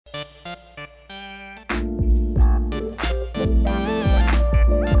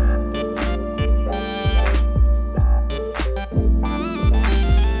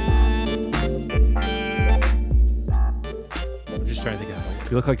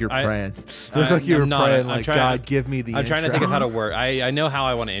You look like you're praying. You look like you were praying, like, God, give me the intro. I'm trying to think of how to word. I know how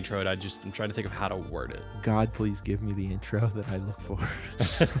I want to intro it. I'm trying to think of how to word it. God, please give me the intro that I look for.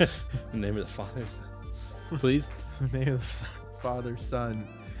 In the name of the Father, Son. Please. In the name of the Father, Son,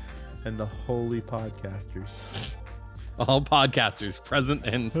 and the holy podcasters. All podcasters, present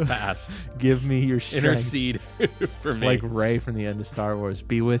and past. Give me your strength. Intercede for me. Like Rey from the end of Star Wars.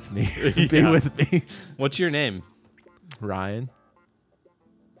 Be with me. Be with me. What's your name? Ryan.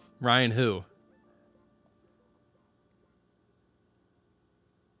 Ryan who?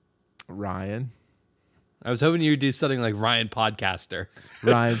 Ryan. I was hoping you'd do something like Ryan Podcaster.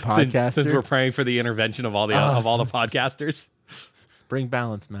 Ryan Podcaster. Since we're praying for the intervention of all the podcasters. Bring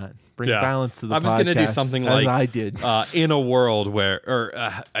balance, Matt. Bring balance to the podcast. I was going to do something like I did. In a world where,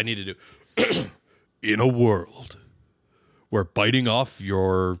 I need to do, in a world where biting off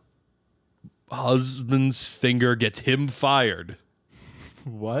your husband's finger gets him fired.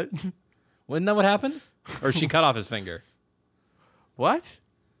 What? Wasn't that what happened? Or she cut off his finger? What?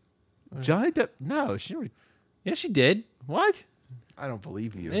 Johnny Depp? No, she. Yeah, she did. What? I don't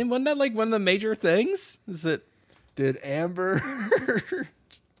believe you. And wasn't that like one of the major things? Is that did Amber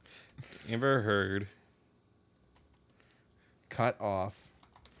Heard cut off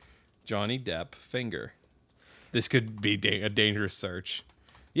Johnny Depp finger? This could be a dangerous search.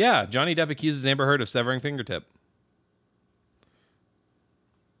 Yeah, Johnny Depp accuses Amber Heard of severing fingertip.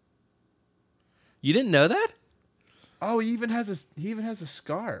 You didn't know that? Oh, he even has a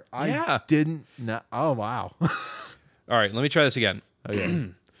scar. Yeah. I didn't know. Oh, wow. All right, let me try this again.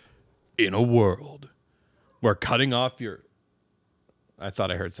 Okay. In a world where cutting off your... I thought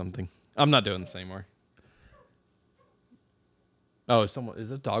I heard something. I'm not doing this anymore. Oh,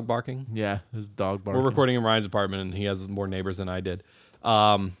 is it dog barking? Yeah, there's dog barking. We're recording in Ryan's apartment, and he has more neighbors than I did.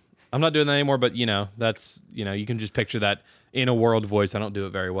 I'm not doing that anymore, but, that's, you can just picture that in a world voice. I don't do it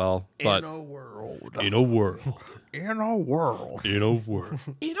very well. But in a world. In a world. In a world. In a world.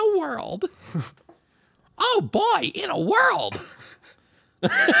 In a world. Oh, boy, in a world.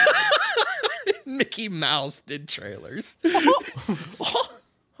 Mickey Mouse did trailers.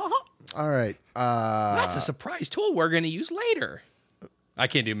 All right. That's a surprise tool we're going to use later. I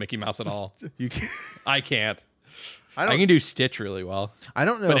can't do Mickey Mouse at all. You can. I can't. I can do Stitch really well. I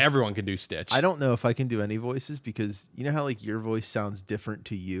don't know. But everyone can do Stitch. I don't know if I can do any voices because you know how like your voice sounds different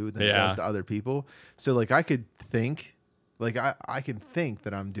to you than it does to other people. So like I could think, like I can think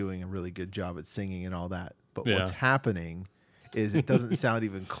that I'm doing a really good job at singing and all that. But what's happening is it doesn't sound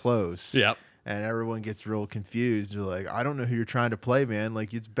even close. Yep. And everyone gets real confused. They're like, I don't know who you're trying to play, man.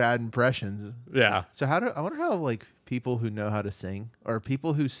 Like it's bad impressions. Yeah. So I wonder how like people who know how to sing or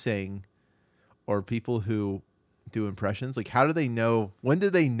people who sing or people who do impressions, like how do they know, when do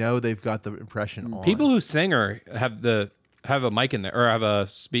they know they've got the impression on? People who sing or have a mic in there or have a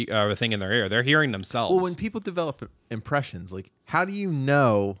thing in their ear, they're hearing themselves. Well, when people develop impressions, like how do you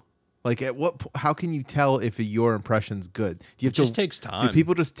know, like how can you tell if your impression's good? Do you have just takes time. Do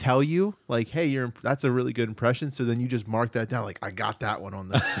people just tell you like, hey, that's a really good impression, so then you just mark that down, like I got that one on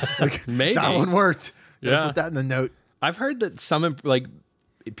the like, maybe that one worked. Yeah, put that in the note. I've heard that some like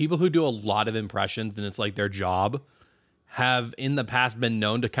people who do a lot of impressions and it's like their job have in the past been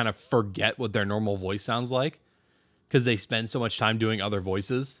known to kind of forget what their normal voice sounds like because they spend so much time doing other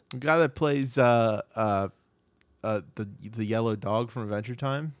voices. The guy that plays the yellow dog from Adventure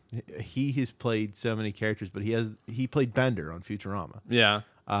Time, he has played so many characters, but he played Bender on Futurama. Yeah.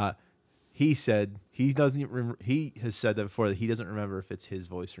 He said he doesn't even remember, he has said that before, that he doesn't remember if it's his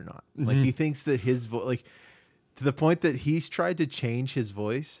voice or not. Like he thinks that his voice, like to the point that he's tried to change his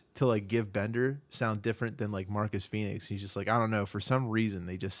voice to like give Bender sound different than like Marcus Phoenix. He's just like, I don't know, for some reason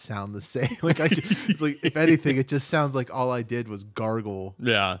they just sound the same. Like it's like if anything, it just sounds like all I did was gargle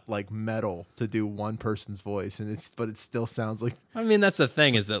like metal to do one person's voice, and but it still sounds like. I mean, that's the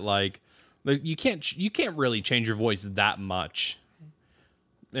thing is that like you can't really change your voice that much,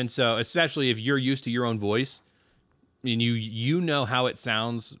 and so especially if you're used to your own voice, and you know how it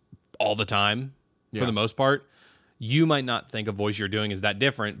sounds all the time for the most part. You might not think a voice you're doing is that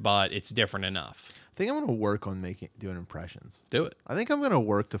different, but it's different enough. I think I'm going to work on doing impressions. Do it. I think I'm going to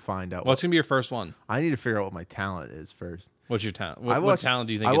work to find out. What's going to be your first one? I need to figure out what my talent is first. What's your talent? What talent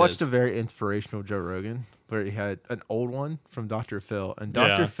do you think I it watched is? a very inspirational Joe Rogan where he had an old one from Dr. Phil. And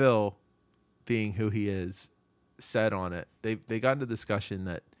Dr. Phil, being who he is, said on it, they got into discussion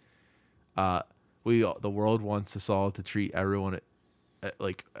that the world wants us all to treat everyone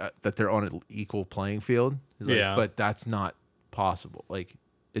that they're on an equal playing field. Like, but that's not possible. Like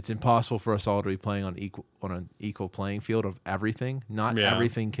it's impossible for us all to be playing on an equal playing field of everything. Not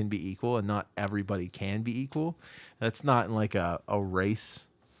everything can be equal, and not everybody can be equal. That's not in like a race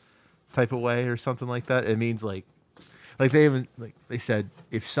type of way or something like that. It means like they said,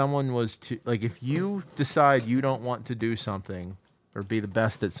 if someone was to, like, if you decide you don't want to do something or be the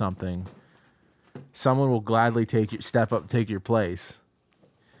best at something, someone will gladly step up, take your place.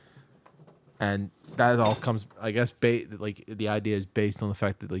 And that all comes, I guess, like the idea is based on the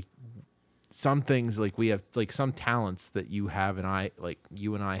fact that like some things, like we have like some talents that you have and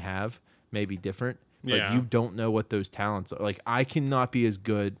you and I have may be different. Yeah. Like you don't know what those talents are. Like I cannot be as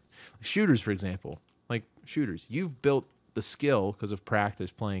good. Shooters, for example, like shooters, you've built the skill because of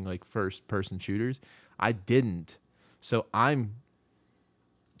practice playing like first person shooters. I didn't. So I'm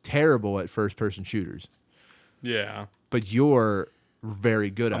terrible at first person shooters. Yeah. But you're very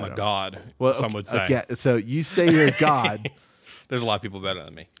good at it. I'm a god. Well, some would say. Okay, so you say you're a god. There's a lot of people better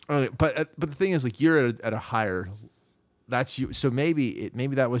than me. But the thing is, like, you're at a higher. That's you. So maybe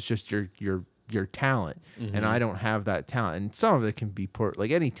that was just your talent, and I don't have that talent. And some of it can be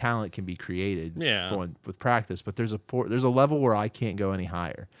like any talent can be created. With practice, but there's a level where I can't go any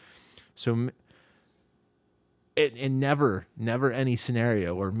higher. So. In never any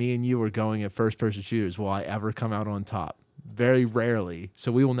scenario where me and you are going at first person shooters will I ever come out on top. Very rarely.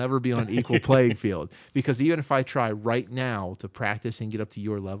 So we will never be on an equal playing field, because even if I try right now to practice and get up to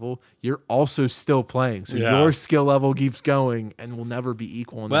your level, you're also still playing. So your skill level keeps going and will never be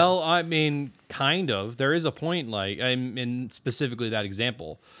equal. Well, I mean, kind of. There is a point, like, in specifically that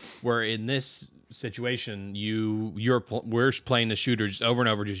example, where in this situation, we're playing the shooter just over and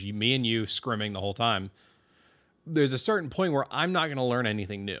over, just me and you scrimming the whole time. There's a certain point where I'm not going to learn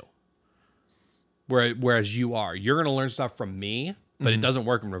anything new. Whereas you're going to learn stuff from me, but it doesn't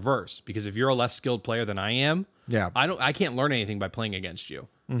work in reverse, because if you're a less skilled player than I am, I can't learn anything by playing against you.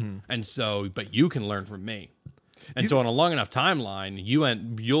 And so, but you can learn from me. And so on a long enough timeline,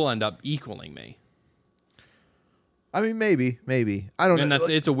 you'll end up equaling me. I mean, maybe I don't know. And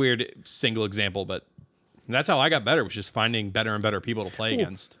it's a weird single example, but that's how I got better, was just finding better and better people to play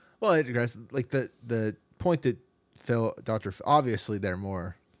against. Well, I digress. Like the point that Dr. Phil, obviously they're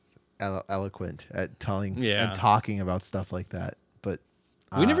more eloquent at telling and talking about stuff like that. But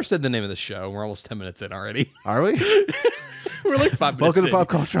we never said the name of the show. We're almost 10 minutes in already. Are we? We're like 5 minutes Welcome in. to Pop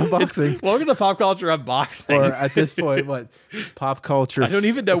Culture Unboxing. Welcome to Pop Culture Unboxing. Or at this point, what? Pop Culture I don't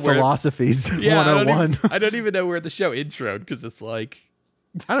even know Philosophies 101. I don't even know where the show introed, because it's like...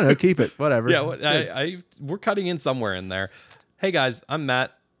 I don't know. Keep it. Whatever. Yeah, we're cutting in somewhere in there. Hey, guys. I'm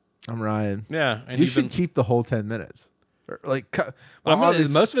Matt. I'm Ryan. Yeah. And you should keep the whole 10 minutes. Like,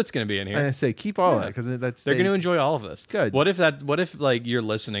 most of it's going to be in here. I say keep all that, because they're going to enjoy all of this. Good. What if like you're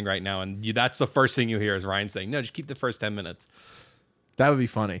listening right now and that's the first thing you hear is Ryan saying, "No, just keep the first 10 minutes." That would be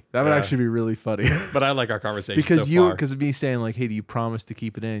funny. That would actually be really funny. But I like our conversation because of me saying like, "Hey, do you promise to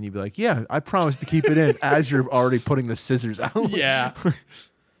keep it in?" You'd be like, "Yeah, I promise to keep it in," as you're already putting the scissors out. Yeah.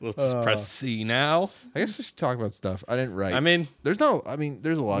 We'll just press C now. I guess we should talk about stuff. I didn't write. I mean, there's a lot we're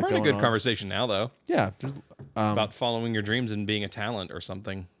going on. in a good conversation now, though. Yeah. About following your dreams and being a talent or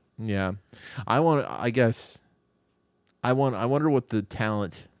something. Yeah. I wonder what the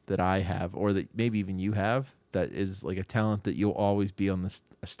talent that I have, or that maybe even you have, that is like a talent that you'll always be on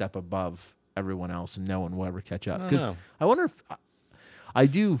a step above everyone else and no one will ever catch up. Because I wonder if I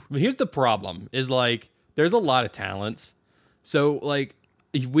do. But here's the problem is, like, there's a lot of talents. So, like,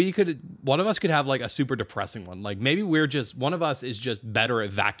 one of us could have like a super depressing one. Like maybe one of us is just better at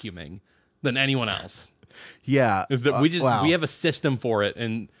vacuuming than anyone else. Yeah. Is that we have a system for it,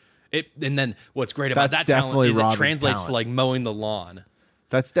 and then what's great about that talent is it translates to like mowing the lawn.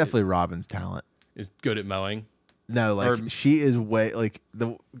 That's definitely Robin's talent. Is good at mowing. No, like she is way like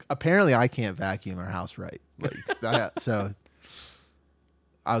apparently I can't vacuum our house right. Like so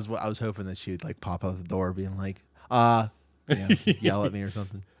I was hoping that she would like pop out the door being like, yell at me or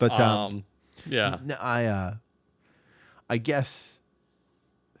something. But yeah. No, I guess.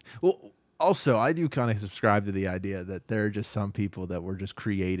 Well, also I do kind of subscribe to the idea that there are just some people that were just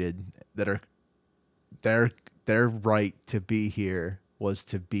created that are their right to be here was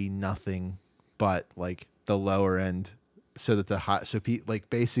to be nothing but like the lower end, so that like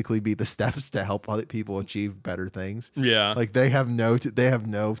basically be the steps to help other people achieve better things. Yeah. Like they have no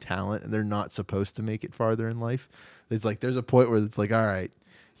talent and they're not supposed to make it farther in life. It's like there's a point where it's like, all right,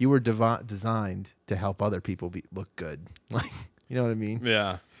 you were designed to help other people look good. Like, you know what I mean?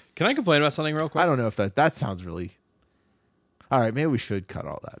 Yeah. Can I complain about something real quick? I don't know if that sounds really. All right, maybe we should cut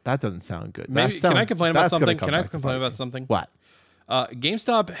all that. That doesn't sound good. Maybe, can I complain about something? Can I complain about something? What?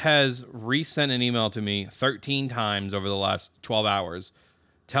 GameStop has resent an email to me 13 times over the last 12 hours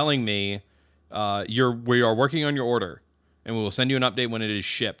telling me we are working on your order and we will send you an update when it is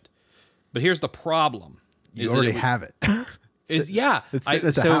shipped. But here's the problem. You already have it. It's sitting at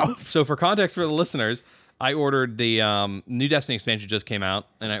the house. So for context for the listeners, I ordered the new Destiny expansion just came out,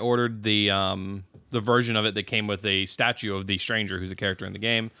 and I ordered the version of it that came with a statue of the stranger who's a character in the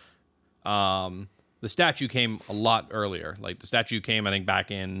game. The statue came a lot earlier. Like the statue came, I think,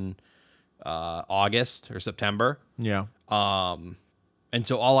 back in August or September. Yeah. And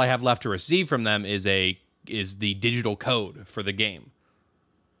so all I have left to receive from them is the digital code for the game,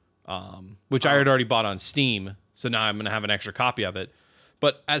 which I had already bought on Steam. So now I'm going to have an extra copy of it.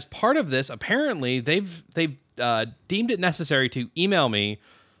 But as part of this, apparently they've deemed it necessary to email me.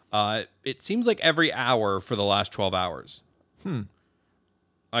 It seems like every hour for the last 12 hours.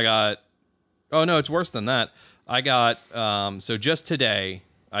 I got. Oh no, it's worse than that. I got. So just today,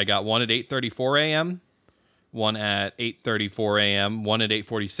 I got one at 8:34 a.m., one at 8:34 a.m., one at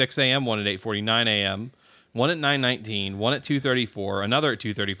 8:46 a.m., one at 8:49 a.m., one at 9:19, one at 2:34, another at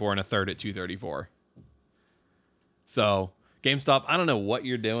 2:34, and a third at 2:34. So, GameStop, I don't know what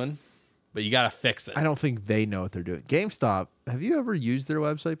you're doing, but you got to fix it. I don't think they know what they're doing. GameStop, have you ever used their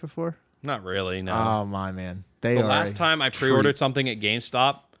website before? Not really, no. Oh, my man. The last time I pre-ordered something at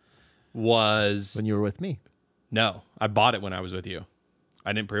GameStop was... when you were with me. No, I bought it when I was with you.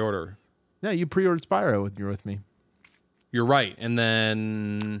 I didn't pre-order. No, you pre-ordered Spyro when you were with me. You're right. And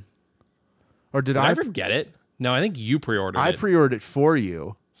then... Or did I ever get it? No, I think you pre-ordered it. I pre-ordered it for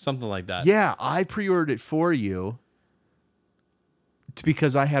you. Something like that. Yeah, I pre-ordered it for you.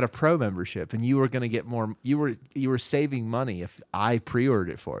 Because I had a pro membership and you were going to get more. You were saving money if I pre-ordered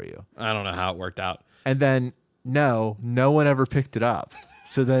it for you. I don't know how it worked out. And then no one ever picked it up.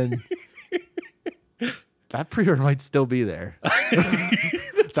 So then that pre-order might still be there.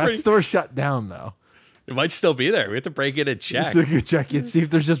 That store shut down though. It might still be there. We have to break it and check. So you can check it, see if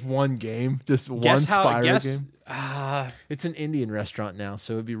there's just one game, just one Spyro game. It's an Indian restaurant now,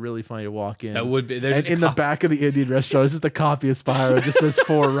 so it'd be really funny to walk in. That would be. And in the back of the Indian restaurant is just a copy of Spyro. It just says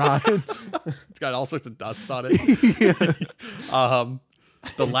for Ryan. It's got all sorts of dust on it.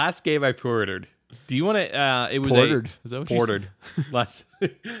 The last game I pre-ordered. Do you want to? It was portered. Is that what portered. Last.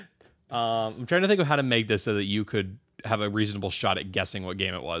 I'm trying to think of how to make this so that you could have a reasonable shot at guessing what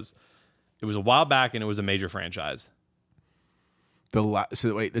game it was. It was a while back, and it was a major franchise. So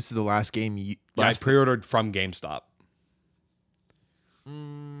wait, this is the last game you... I pre-ordered from GameStop.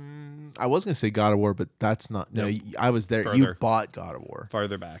 I was going to say God of War, but that's not... No, Nope. I was there. Further. You bought God of War.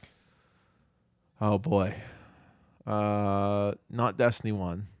 Farther back. Oh, boy. Not Destiny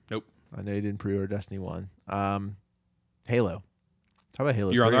 1. Nope. I know you didn't pre-order Destiny 1. Halo. How about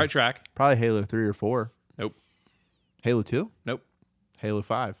Halo 3? You're on the right track. Probably Halo 3 or 4. Nope. Halo 2? Nope. Halo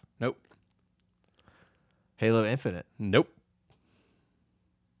 5? Nope. Halo Infinite? Nope.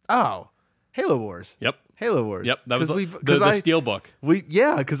 Oh, Halo Wars. Yep. Halo Wars. Yep. That was the Steelbook.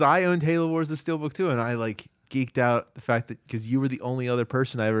 Because I owned Halo Wars, the Steelbook too, and I like geeked out the fact that because you were the only other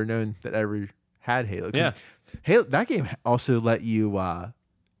person I ever known that ever had Halo. Yeah. Halo, that game also let you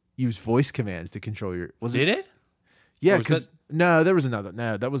use voice commands to control your. Did it? Yeah, because no, there was another.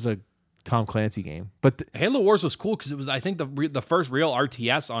 No, that was a Tom Clancy game. But Halo Wars was cool because it was, I think, the first real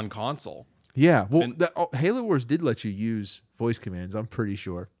RTS on console. Yeah, well, Halo Wars did let you use voice commands. I'm pretty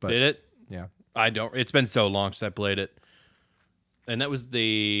sure. But did it? Yeah. I don't. It's been so long since I played it, and that was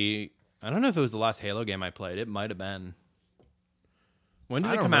I don't know if it was the last Halo game I played. It might have been. When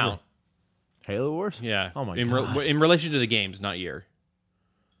did it come out? Halo Wars? Yeah. Oh my god. In relation to the games, not year.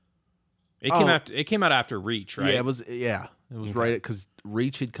 It came out after Reach, right? Yeah, it was. Yeah, it was right because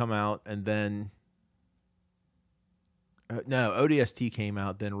Reach had come out, and then no, ODST came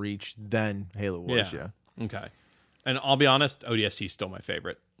out, then Reach, then Halo Wars. Yeah. Okay. And I'll be honest, ODST is still my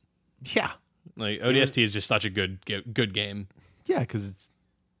favorite. Yeah. Like ODST is just such a good game. Yeah, because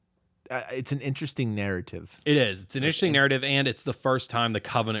it's an interesting narrative. It is. It's an interesting narrative, and it's the first time the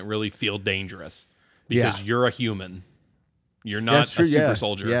Covenant really feel dangerous because you're a human. You're not a super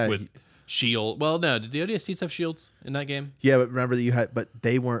soldier with shield. Well, no. Did the ODSTs have shields in that game? Yeah, but remember that you had, but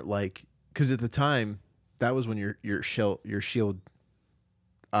they weren't like because at the time that was when your shield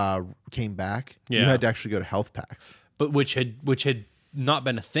came back. Yeah. You had to actually go to health packs. But which had not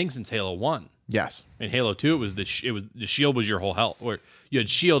been a thing since Halo 1. Yes. In Halo 2, the shield was your whole health, or you had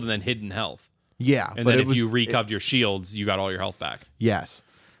shield and then hidden health. Yeah, and then if you recovered your shields, you got all your health back. Yes.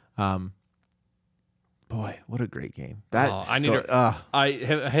 Boy, what a great game! Did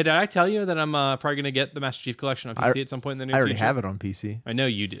I tell you that I'm probably gonna get the Master Chief Collection on PC at some point in the near future? I already have it on PC. I know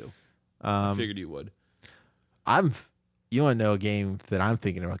you do. I figured you would. You want to know a game that I'm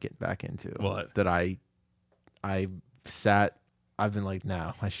thinking about getting back into? What? That I I've been like,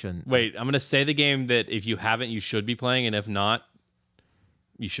 no, I shouldn't. Wait, I'm gonna say the game that if you haven't, you should be playing, and if not,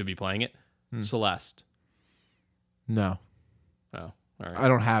 you should be playing it. Celeste. No. Oh, all right. I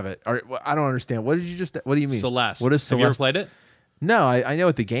don't have it. I don't understand. What do you mean? Celeste. What is Celeste? Have you ever played it? No, I know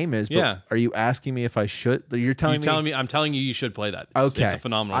what the game is, but Yeah. are you asking me if I should? You're telling me. I'm telling you should play that. Okay. It's a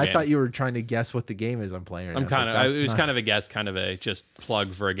phenomenal game. I thought you were trying to guess what the game is I'm playing right now. It was kind of a guess, kind of a just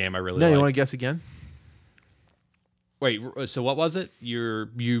plug for a game I really No, like. you want to guess again? Wait, so what was it?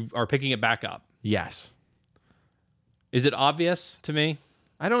 You are picking it back up. Yes. Is it obvious to me?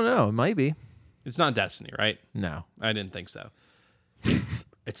 I don't know. It might be. It's not Destiny, right? No. I didn't think so.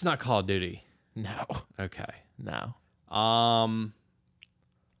 It's not Call of Duty. No. Okay. No.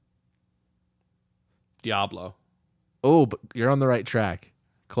 Diablo. Oh, but you're on the right track.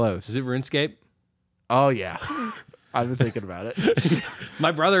 Close. Is it RuneScape? Oh, yeah. I've been thinking about it.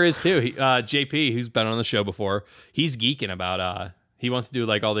 My brother is too. JP, who's been on the show before, he's geeking about. He wants to do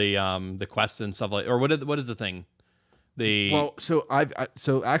like all the quests and stuff like. Or what is the thing? So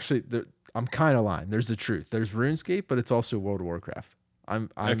actually, I'm kind of lying. There's the truth. There's RuneScape, but it's also World of Warcraft.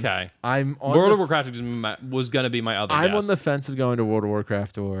 Okay. I'm on World of Warcraft was going to be my other. I'm guess. on the fence of going to World of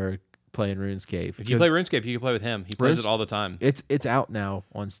Warcraft or playing RuneScape. If you play RuneScape, you can play with him. He plays it all the time. It's out now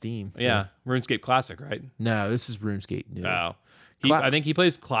on Steam. Yeah, RuneScape Classic, right? No, this is RuneScape new. Oh, I think he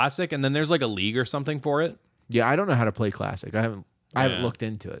plays Classic, and then there's like a league or something for it. Yeah, I don't know how to play Classic. I haven't looked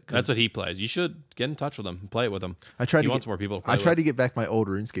into it. That's what he plays. You should get in touch with him and play it with him. He wants more people to play I tried to get back my old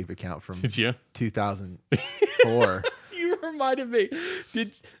RuneScape account from Did you? 2004. You reminded me.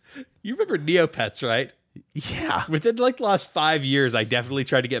 You remember Neopets, right? Yeah. Within like the last 5 years, I definitely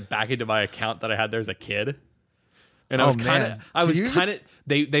tried to get back into my account that I had there as a kid. And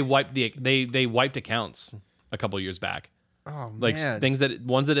they wiped accounts a couple years back. Oh, Like man.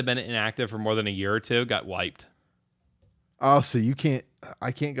 ones that had been inactive for more than a year or two got wiped. Oh, so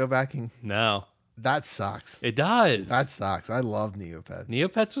I can't go back and... No. That sucks. It does. That sucks. I love Neopets.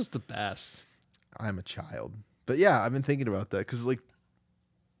 Neopets was the best. I'm a child. But yeah, I've been thinking about that because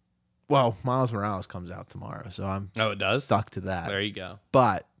Miles Morales comes out tomorrow, so I'm it does? stuck to that. There you go.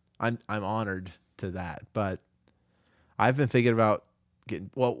 But I'm honored to that. But I've been thinking about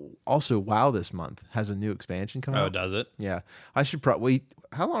also WoW this month has a new expansion coming out. Oh, does it? Yeah. I should probably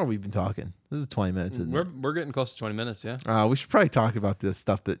how long have we been talking? This is 20 minutes, isn't it? We're getting close to 20 minutes, yeah. We should probably talk about this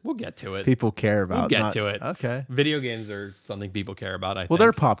stuff that We'll get to it. people care about. We'll get to it. Okay. Video games are something people care about, I think. Well,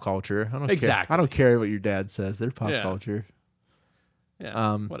 they're pop culture. I don't care. Exactly. I don't care what your dad says. They're pop Yeah. culture.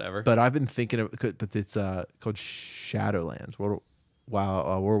 Yeah, whatever. But I've been thinking but it's called Shadowlands. World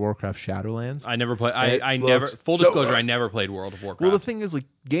of Warcraft Shadowlands. I never played. Full so disclosure, I never played World of Warcraft. Well, the thing is, like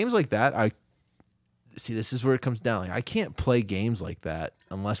games like that, this is where it comes down. Like, I can't play games like that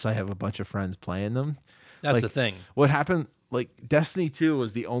unless I have a bunch of friends playing them. That's like, the thing. What happened? Like Destiny 2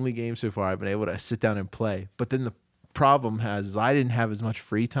 was the only game so far I've been able to sit down and play. But then the problem is I didn't have as much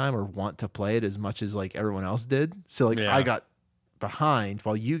free time or want to play it as much as like everyone else did. So I got behind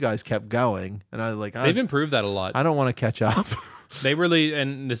while you guys kept going, and They've improved that a lot. I don't want to catch up. They really,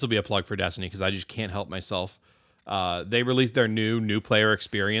 and this will be a plug for Destiny because I just can't help myself. They released their new player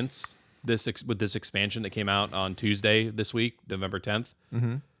experience with this expansion that came out on Tuesday this week, November 10th.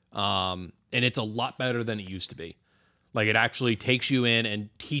 Mm-hmm. And it's a lot better than it used to be. Like, it actually takes you in and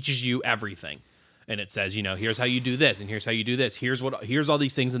teaches you everything. And it says, here's how you do this, and here's how you do this. Here's all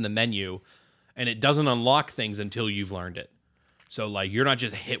these things in the menu, and it doesn't unlock things until you've learned it. So, like, you're not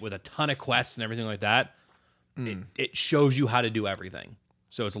just hit with a ton of quests and everything like that. It shows you how to do everything.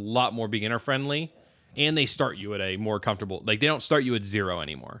 So it's a lot more beginner friendly, and they start you at a more comfortable. Like, they don't start you at 0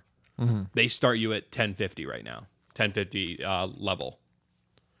 anymore. Mm-hmm. They start you at 1050 right now, 1050 level,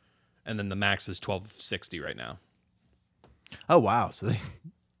 and then the max is 1260 right now. Oh wow! So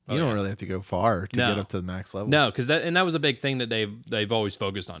you don't really have to go far to get up to the max level. No, because that was a big thing that they've always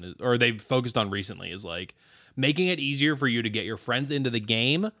focused on, or they've focused on recently, is like making it easier for you to get your friends into the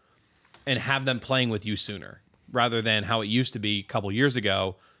game and have them playing with you sooner, rather than how it used to be a couple years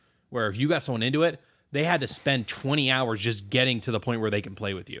ago, where if you got someone into it, they had to spend 20 hours just getting to the point where they can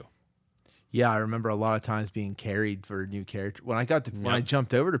play with you. Yeah, I remember a lot of times being carried for a new character. When I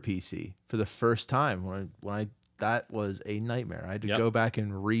jumped over to PC for the first time, that was a nightmare. I had to go back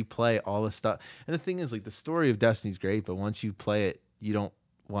and replay all the stuff. And the thing is, like, the story of Destiny's great, but once you play it, you don't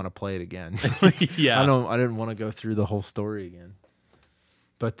want to play it again. Yeah. I didn't want to go through the whole story again.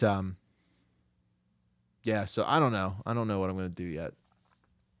 But yeah, so I don't know. I don't know what I'm going to do yet.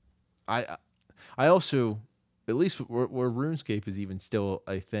 I also, at least where RuneScape is even still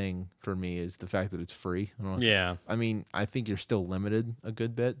a thing for me, is the fact that it's free. I mean, I think you're still limited a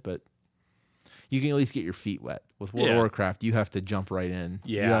good bit, but you can at least get your feet wet. With World of Warcraft, you have to jump right in.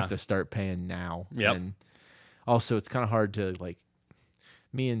 Yeah. You have to start paying now. Yep. And also, it's kind of hard to, like,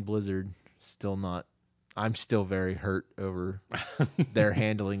 me and Blizzard, I'm still very hurt over their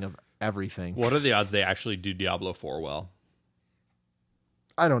handling of everything. What are the odds they actually do Diablo 4 well?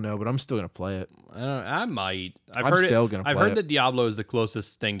 I don't know, but I'm still going to play it. I might. I'm still going to play it. I've heard that Diablo is the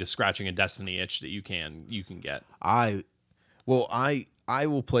closest thing to scratching a Destiny itch that you can get. I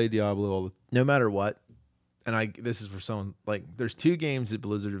will play Diablo no matter what. And this is for someone, like, there's 2 games that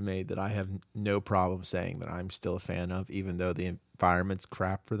Blizzard have made that I have no problem saying that I'm still a fan of, even though the environment's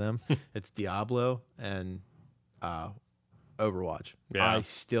crap for them. It's Diablo and Overwatch. Yeah.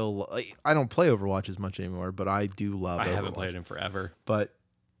 I don't play Overwatch as much anymore, but I do love Overwatch. I haven't played it in forever. But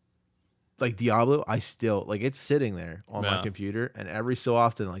like Diablo, I still, like, it's sitting there on my computer, and every so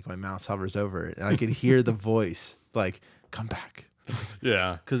often, like, my mouse hovers over it and I can hear the voice like, come back.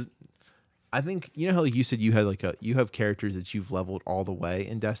 Yeah. Because I think, you know how, like, you said you had you have characters that you've leveled all the way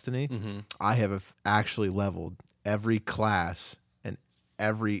in Destiny. Mm-hmm. I have actually leveled every class and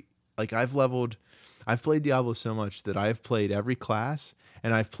I've played Diablo so much that I've played every class,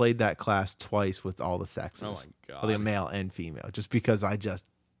 and I've played that class twice with all the sexes. Oh my God. Like male and female, just because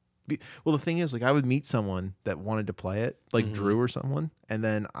well, the thing is, like, I would meet someone that wanted to play it, like Drew or someone, and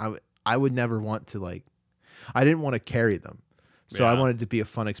then I would never want to, like, I didn't want to carry them. So I wanted it to be a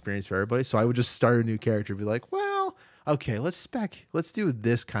fun experience for everybody. So I would just start a new character and be like, well, okay, let's do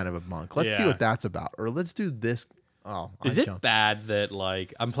this kind of a monk. Let's see what that's about. Or let's do this. Oh, is it bad that,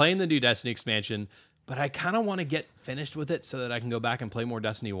 like, I'm playing the new Destiny expansion, but I kind of want to get finished with it so that I can go back and play more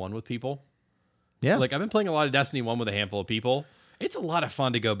Destiny 1 with people? Yeah. Like, I've been playing a lot of Destiny 1 with a handful of people. It's a lot of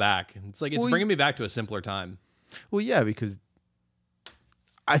fun to go back. It's like, it's bringing me back to a simpler time. Well, yeah, because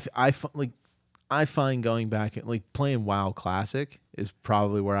I find going back and, like, playing WoW Classic is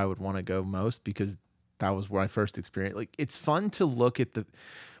probably where I would want to go most, because that was where I first experienced. Like, it's fun to look at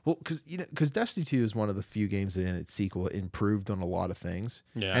because Destiny 2 is one of the few games that in its sequel improved on a lot of things.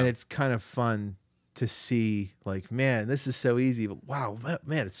 Yeah, and it's kind of fun to see, like, man, this is so easy, but wow,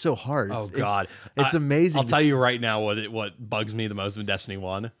 man, it's so hard. It's amazing. I'll tell you right now what bugs me the most in Destiny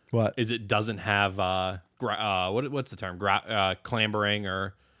 1. What is it doesn't have what's the term, clambering,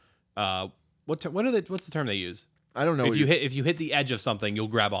 or what's the term they use? I don't know. If you hit the edge of something, you'll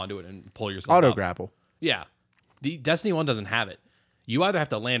grab onto it and pull yourself auto up. grapple. Yeah, the Destiny 1 doesn't have it. You either have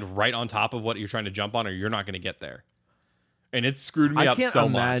to land right on top of what you're trying to jump on, or you're not going to get there. And it's screwed me up so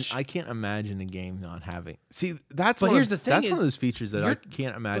much. I can't imagine a game not having. See, that's one of those features that I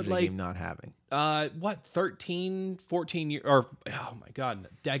can't imagine a game not having. 13, 14 years, or oh my God, a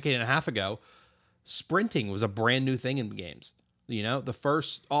decade and a half ago, sprinting was a brand new thing in the games. You know, the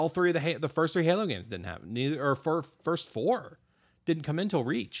first 3 Halo games didn't have it. First 4 didn't come until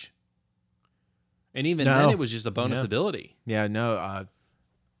Reach. And even then, it was just a bonus ability. Yeah, no.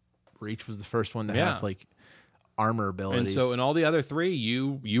 Reach was the first one to have, like, armor abilities. And so in all the other 3,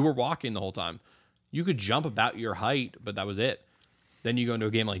 you were walking the whole time. You could jump about your height, but that was it. Then you go into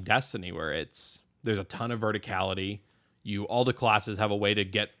a game like Destiny where there's a ton of verticality. All the classes have a way to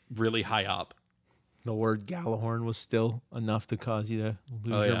get really high up. The word Galahorn was still enough to cause you to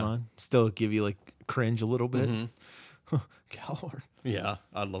lose your mind. Still give you, like, cringe a little bit. Mm-hmm. Galahorn. Yeah,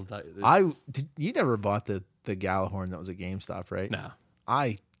 I love that. You never bought the Galahorn that was at GameStop, right? No.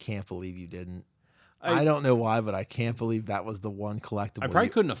 I can't believe you didn't. I don't know why, but I can't believe that was the one collectible. I probably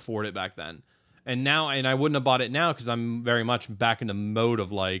couldn't afford it back then. And I wouldn't have bought it now because I'm very much back in the mode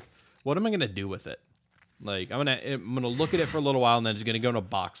of, like, what am I going to do with it? Like, I'm gonna look at it for a little while and then it's going to go in a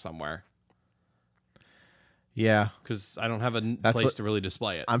box somewhere. Yeah. Because I don't have a place to really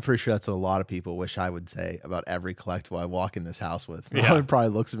display it. I'm pretty sure that's what a lot of people wish I would say about every collectible I walk in this house with. My mom probably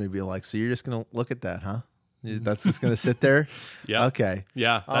looks at me being like, so you're just going to look at that, huh? That's just going to sit there? Yeah. Okay.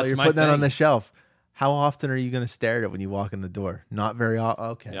 Yeah. Oh, you're putting that on the shelf. How often are you going to stare at it when you walk in the door? Not very often.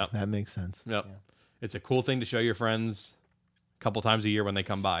 Okay. Yep. That makes sense. Yep. Yeah. It's a cool thing to show your friends a couple times a year when they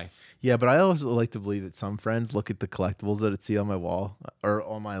come by. Yeah, but I also like to believe that some friends look at the collectibles that it see on my wall or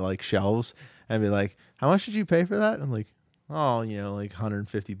on my, like, shelves and be like, how much did you pay for that? I'm like, oh, like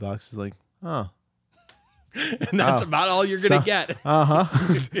 $150. It's like, oh. And that's about all you're going to get. Uh-huh.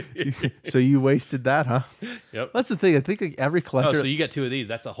 So you wasted that, huh? Yep. That's the thing. I think, like, every collector. Oh, so you get 2 of these.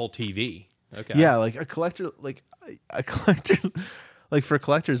 That's a whole TV. Okay. Yeah, like a collector, like for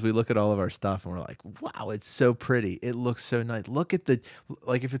collectors, we look at all of our stuff and we're like, wow, it's so pretty. It looks so nice. Look at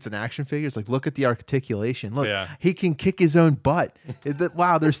like, if it's an action figure, it's like, look at the articulation. Look, he can kick his own butt.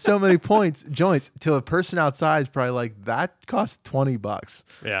 Wow, there's so many joints. To a person outside is probably like, that costs $20.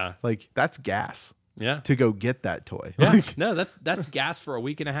 Yeah. Like, that's gas. Yeah. To go get that toy. Yeah. Like, no, that's gas for a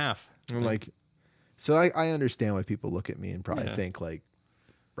week and a half. I'm like, So I understand why people look at me and probably Yeah. think like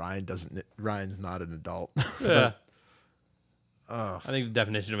Ryan's not an adult. Yeah. Ugh. I think the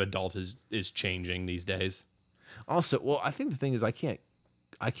definition of adult is changing these days. Also, well, I think the thing is I can't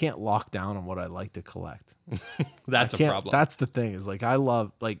lock down on what I like to collect. That's I a can't- problem. That's the thing is like I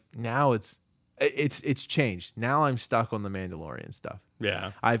love like now it's changed. Now I'm stuck on the Mandalorian stuff.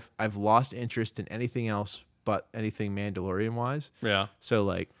 Yeah. I've lost interest in anything else but anything Mandalorian wise. Yeah. So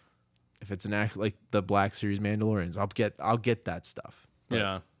like if it's an act like the Black Series Mandalorians, I'll get that stuff. But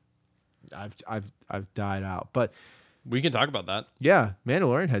Yeah. I've died out. But We can talk about that. yeah,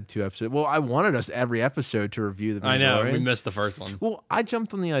 Mandalorian had 2 episodes. Well, I wanted us every episode to review the Mandalorian. I know. We missed the first one. Well, I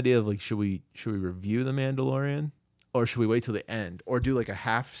jumped on the idea of like, should we review the Mandalorian, or should we wait till the end, or do like a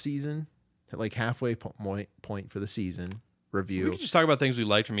half season, like halfway point for the season review? We can just talk about things we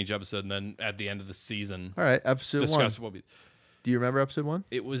liked from each episode, and then at the end of the season, All right, episode discuss 1. what we. Do you remember episode 1?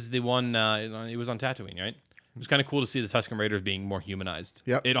 It was the one. It was on Tatooine, right? It was kind of cool to see the Tusken Raiders being more humanized.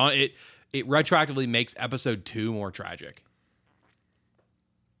 Yep. It retroactively makes episode 2 more tragic.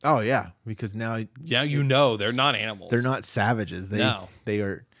 Oh yeah, because now Yeah, they're not animals. they're not savages. They are.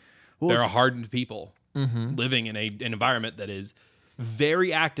 Well, They're a hardened people living in an environment that is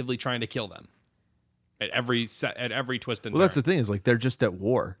very actively trying to kill them at every twist and turn. that's the thing is like they're just at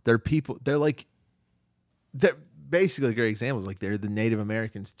war. They're people. They're basically a great example is like they're the Native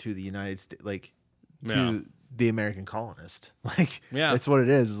Americans to the United States, like to the American colonists. Like Yeah. that's what it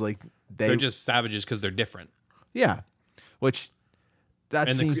is. Is like They're just savages because they're different. yeah, which that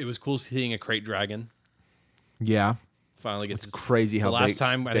And seems it was cool seeing a crate dragon yeah. finally get It's to crazy how the last big,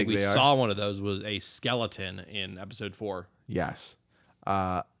 time I think big we they are. saw one of those was a skeleton in episode 4. Yes,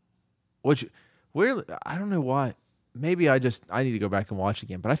 which I don't know why. Maybe I need to go back and watch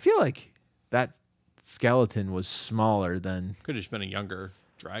again. But I feel like that skeleton was smaller than Could have just been a younger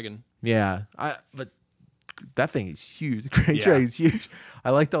dragon. yeah. But that thing is huge. The Great Yeah. Dragon's huge. I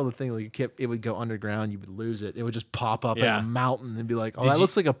liked all the thing like it would go underground. You would lose it. It would just pop up Yeah. in a mountain and be like, oh, Did that you-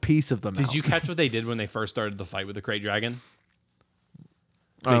 looks like a piece of the mountain. Did you catch what they did when they first started the fight with the crate dragon?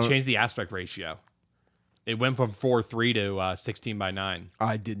 They Uh, changed the aspect ratio. It went from 4:3 to 16:9.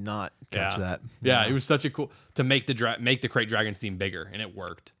 I did not catch that. Yeah, No. it was such a cool to make the crate dragon seem bigger, and it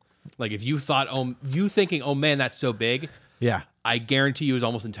worked. Like if you thought, thinking, oh man, that's so big. Yeah, I guarantee you it was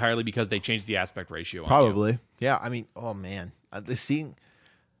almost entirely because they changed the aspect ratio. on you. probably. Yeah, I mean, oh man, the scene.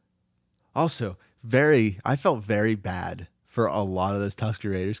 Also, I felt very bad for a lot of those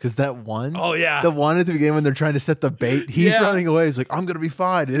Tusken Raiders because that one, Oh yeah. the one at the beginning when they're trying to set the bait, he's Yeah. running away. He's like, "I'm gonna be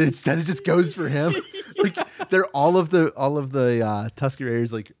fine," and instead it just goes for him. Like they're all of the Tusken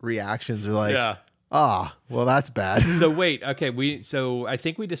Raiders like reactions are like, yeah. well, that's bad. So wait, okay, so I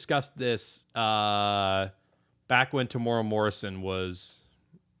think we discussed this back when Tamora Morrison was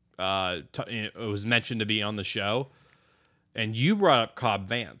it was mentioned to be on the show, and you brought up Cobb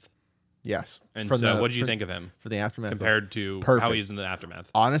Vanth. Yes. And From so, the- what did you for- think of him for the aftermath? compared to how Perfect. he's in the aftermath?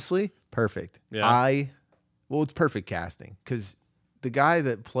 Honestly, perfect. Yeah. Well, it's perfect casting because the guy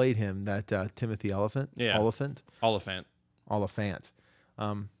that played him, that Timothy Oliphant, Yeah. Oliphant,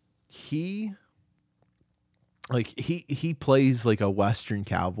 he he plays like a Western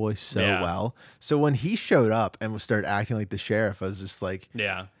cowboy so Yeah. well. So when he showed up and started acting like the sheriff, I was just like,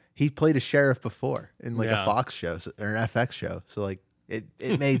 Yeah, he played a sheriff before in like Yeah. a Fox show or an FX show. So like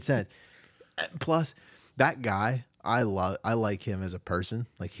it made sense. Plus, that guy, I like him as a person.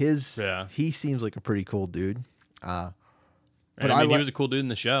 Like he seems like a pretty cool dude. but I he like- was a cool dude in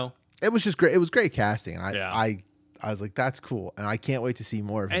the show. It was just great. It was great casting. And Yeah. I was like, that's cool, and I can't wait to see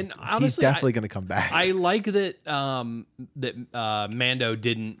more of him. And He's honestly, definitely going to come back. I like that Mando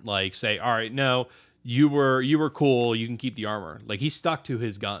didn't like say, "All right, no, you were cool. You can keep the armor." Like he stuck to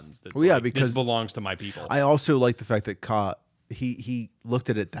his guns. That's Well, yeah, like, because this belongs to my people. I also like the fact that he looked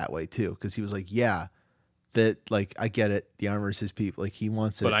at it that way too, because he was like, yeah, that like I get it. The armor is his people. Like he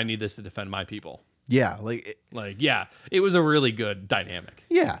wants it. but I need this to defend my people. Yeah, like Like, yeah, it was a really good dynamic.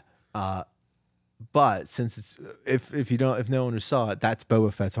 yeah. But since it's if no one who saw it, that's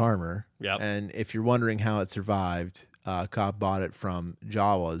Boba Fett's armor. Yep. And if you're wondering how it survived, Cobb bought it from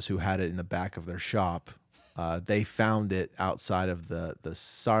Jawas, who had it in the back of their shop. They found it outside of the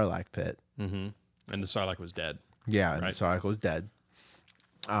Sarlacc pit. Mm-hmm. And the Sarlacc was dead. Yeah, and Right. the Sarlacc was dead.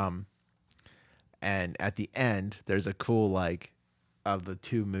 And at the end, there's a cool like of the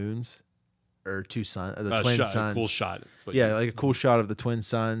two moons or twin suns. Cool shot. But Yeah, like a cool shot of the twin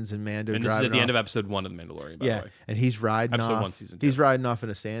suns and Mando And this is driving at the end off. of episode 1 of The Mandalorian, by Yeah, the way. and he's riding Episode off. 1, season 2. He's riding off in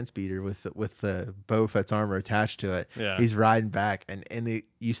a sand speeder with the Boba Fett's armor attached to it. Yeah. He's riding back, and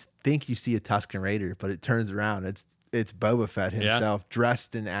you think you see a Tusken Raider, but it turns around. It's Boba Fett himself,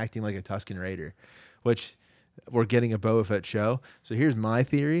 dressed and acting like a Tusken Raider, which we're getting a Boba Fett show. So here's my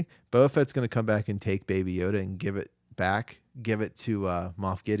theory: Boba Fett's going to come back and take Baby Yoda and give it back, give it to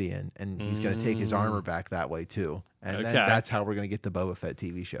Moff Gideon, and he's going to take his armor back that way too. And then that's how we're going to get the Boba Fett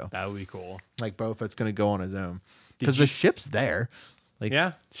TV show. That would be cool. Like Boba Fett's going to go on his own because the ship's there.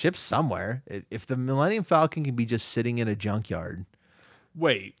 Like, ship's somewhere. If the Millennium Falcon can be just sitting in a junkyard.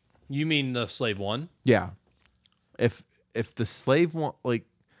 Wait, you mean the Slave One? Yeah. If the Slave One, like.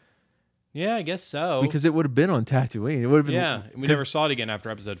 Yeah, I guess so. Because it would have been on Tatooine. It would have been. Yeah, we never saw it again after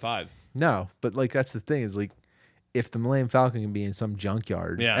Episode 5. No, but like that's the thing is like, if the Millennium Falcon can be in some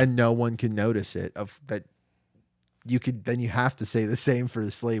junkyard and no one can notice it, then you have to say the same for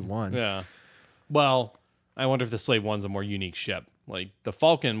the Slave One. Yeah. Well, I wonder if the Slave One's a more unique ship. Like the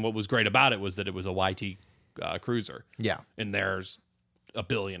Falcon, what was great about it was that it was a YT cruiser. Yeah. And there's a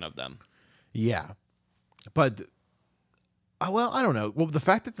billion of them. Yeah. But, well, I don't know. Well, the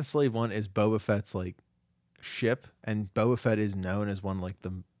fact that the Slave One is Boba Fett's like ship, and Boba Fett is known as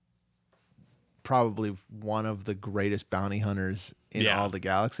probably one of the greatest bounty hunters in all the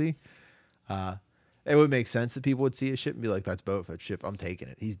galaxy. It would make sense that people would see a ship and be like, "That's Boba Fett's ship. I'm taking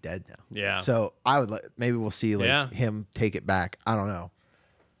it. He's dead now." Yeah. So I would maybe we'll see him take it back. I don't know,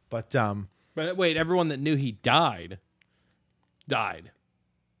 but wait, everyone that knew he died.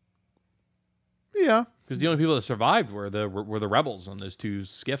 Yeah, because the only people that survived were the rebels on those two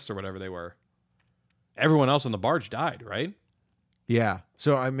skiffs or whatever they were. Everyone else on the barge died, right? Yeah.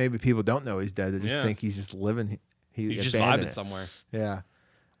 So maybe people don't know he's dead. They just think he's just living. He's just vibing somewhere. Yeah.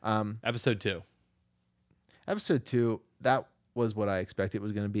 Episode 2. Episode 2, that was what I expected it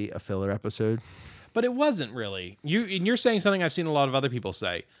was going to be, a filler episode. But it wasn't really. You're saying something I've seen a lot of other people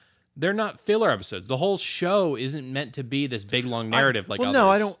say. They're not filler episodes. The whole show isn't meant to be this big long narrative like others. No,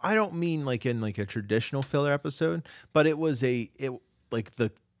 I don't mean like in like a traditional filler episode, but it was it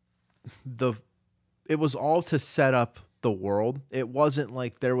was all to set up the world. It wasn't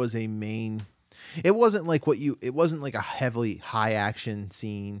like there was a main. It wasn't like it wasn't like a heavily high action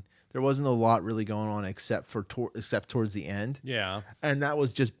scene. There wasn't a lot really going on except towards the end. Yeah. And that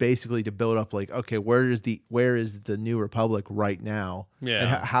was just basically to build up like, okay, where is the New Republic right now? Yeah.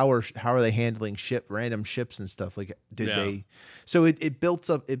 And how are they handling random ships and stuff? Like so it built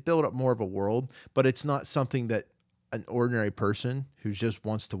up more of a world, but it's not something that an ordinary person who just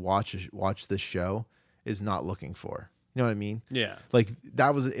wants to watch this show is not looking for. You know what I mean? Yeah. Like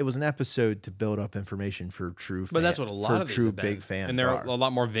it was an episode to build up information for true fans. But that's what a lot of these have been. Big fans and there are a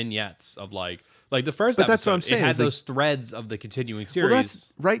lot more vignettes of like the first episode. That's what I'm saying. It had those threads of the continuing series.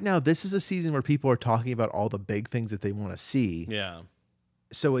 Well, right now, this is a season where people are talking about all the big things that they want to see. Yeah.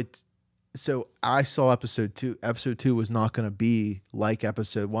 So I saw episode 2. Episode 2 was not going to be like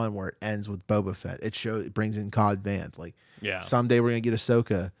episode 1 where it ends with Boba Fett. It brings in Cobb Vanth. Like someday we're going to get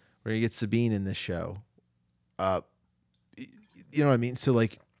Ahsoka. We're going to get Sabine in this show. You know what I mean? So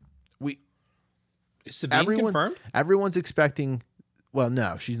like is Sabine confirmed? Everyone's expecting. Well,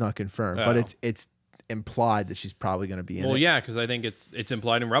 no, she's not confirmed, but it's implied that she's probably going to be in it. Well, yeah, because I think it's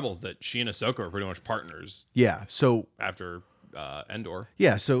implied in Rebels that she and Ahsoka are pretty much partners. Yeah. So after Endor.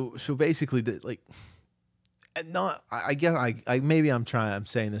 Yeah. So basically, I guess maybe I'm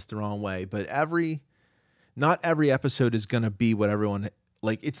saying this the wrong way, but not every episode is going to be what everyone.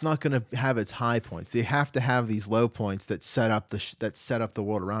 Like it's not going to have its high points. They have to have these low points that set up the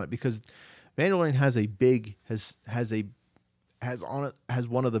world around it, because Mandalorian has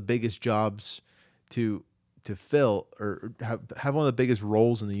one of the biggest jobs to fill, or have one of the biggest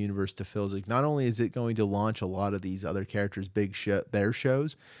roles in the universe to fill. Is like not only is it going to launch a lot of these other characters' their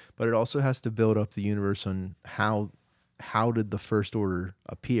shows, but it also has to build up the universe on how did the First Order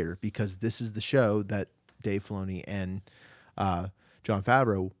appear, because this is the show that Dave Filoni and Jon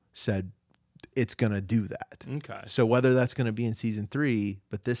Favreau said it's going to do that. Okay. So whether that's going to be in season 3,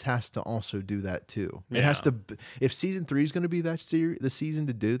 but this has to also do that too. It has to. If season 3 is going to be the season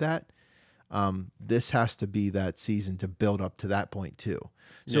to do that, this has to be that season to build up to that point too.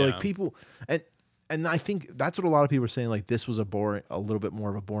 So like people, and I think that's what a lot of people are saying. Like this was a little bit more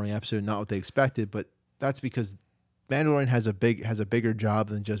of a boring episode, not what they expected. But that's because Mandalorian has a bigger job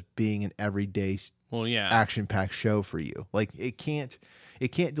than just being an everyday action-packed show for you. Like it can't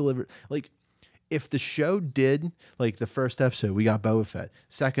deliver. Like if the show did, like the first episode we got Boba Fett,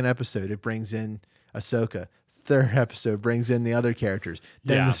 second episode it brings in Ahsoka, third episode brings in the other characters,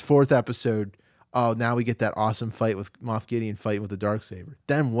 then this fourth episode, now we get that awesome fight with Moff Gideon fighting with the Darksaber.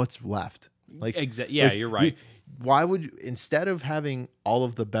 Then what's left? Like you're right. Why would you, instead of having all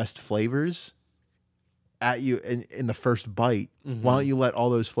of the best flavors at you in the first bite, why don't you let all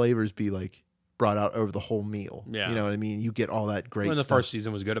those flavors be like brought out over the whole meal. Yeah. You know what I mean? You get all that great When the stuff. first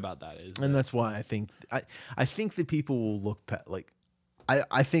season was good about that And that's why I think that people will look like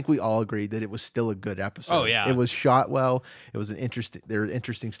I think we all agreed that it was still a good episode. Oh, yeah. It was shot well. It was there was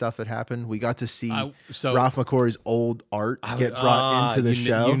interesting stuff that happened. We got to see so Ralph McQuarrie's old art get brought into the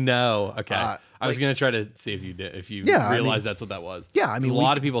show. Okay. I was gonna try to see if you did, if you Yeah, realized that's what that was. Yeah, I mean, a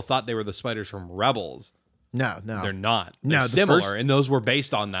lot of people thought they were the spiders from Rebels. No, They're not. No, They're the similar, first- and those were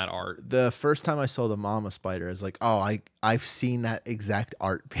based on that art. The first time I saw the mama spider, I was like, oh, I've seen that exact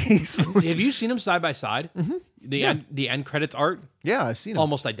art piece. Have you seen them side by side? Mm-hmm. The end credits art, Yeah, I've seen them.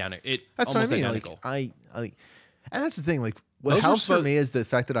 almost identical. That's almost what I mean. identical. Like and that's the thing. Like, what Those were helps for supposed- me is the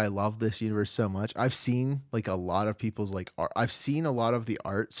fact that I love this universe so much. I've seen like a lot of people's like art. I've seen a lot of the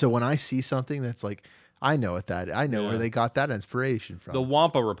art. So when I see something that's like, I know I know where they got that inspiration from. The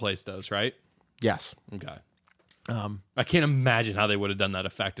Wampa replaced those, right? Yes. Okay. I can't imagine how they would have done that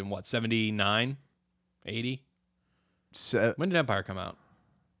effect in what, 79, 80? So When did Empire come out?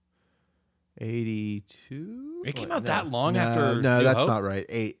 82. It came out that long after No, New that's Hope? not right.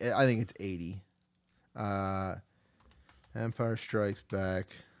 I think it's 80. Empire Strikes Back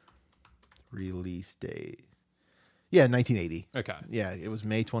release date. Yeah, 1980. Okay. Yeah, it was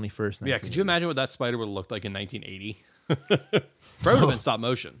May 21st. Yeah, could you imagine what that spider would have looked like in 1980? Probably would have been stop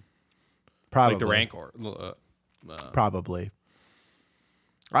motion. Probably Like the Rancor. Probably.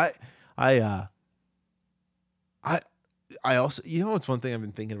 I also, you know what's one thing I've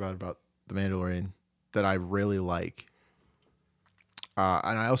been thinking about the Mandalorian that I really like,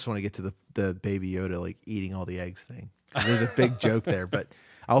 and I also want to get to the Baby Yoda like eating all the eggs thing. There's a big joke there, but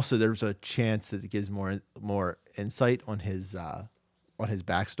also there's a chance that it gives more insight on his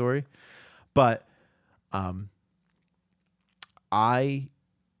backstory. But I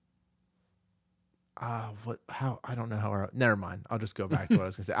don't know how. Never mind. I'll just go back to what I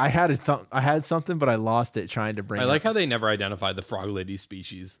was gonna say. I had something, but I lost it trying to bring. I like how they never identified the Frog Lady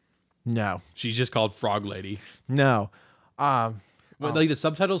species. No. She's just called Frog Lady. No. What, like the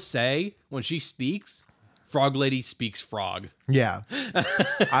subtitles say when she speaks, Frog Lady speaks frog. Yeah.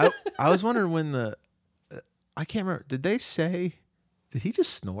 I was wondering when I can't remember. Did they say? Did he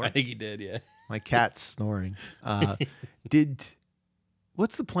just snore? I think he did. Yeah. My cat's snoring.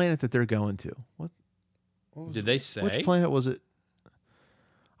 What's the planet that they're going to? What Did they say? Which planet was it?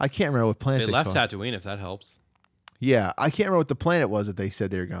 I can't remember what planet They left called. Tatooine, if that helps. Yeah, I can't remember what the planet was that they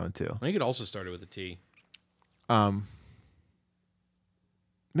said they were going to. I think it also started with a T.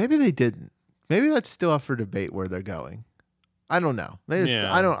 Maybe they didn't. Maybe that's still up for debate where they're going. I don't know. Maybe it's,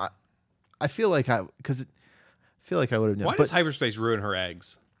 Yeah. I don't. I feel like I would have known. Why but does hyperspace ruin her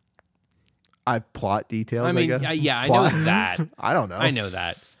eggs? plot details. I mean, guess. yeah, I Plot- know that. I don't know. I know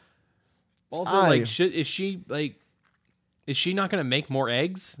that. Also, like, is she not going to make more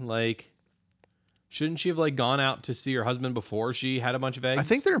eggs? Like, shouldn't she have like gone out to see her husband before she had a bunch of eggs? I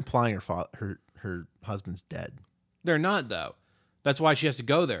think they're implying her husband's dead. They're not, though. That's why she has to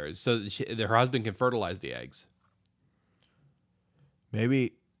go there, is so that her husband can fertilize the eggs.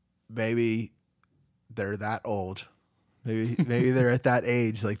 Maybe they're that old. Maybe they're at that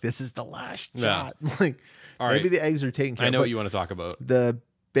age. Like, this is the last Yeah. shot. Like, All maybe right. the eggs are taken care I of. know but what you want to talk about. the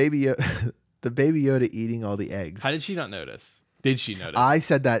baby Yoda eating all the eggs. How did she not notice? Did she notice? I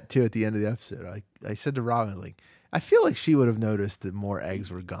said that too at the end of the episode. I said to Robin, like, I feel like she would have noticed that more eggs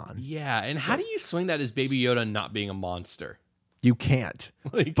were gone. Yeah, and how do you swing that as Baby Yoda not being a monster? You can't.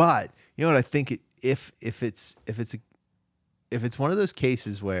 Like, But you know what I think? If it's one of those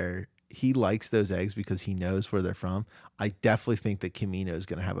cases where he likes those eggs because he knows where they're from, I definitely think that Kamino is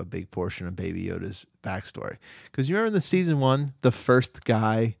going to have a big portion of Baby Yoda's backstory. Because you remember in the season 1, the first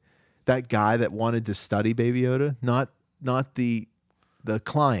guy, that guy that wanted to study Baby Yoda, not the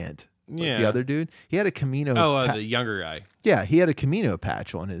client, but Yeah. the other dude, he had a Kamino. the younger guy. Yeah, he had a Kamino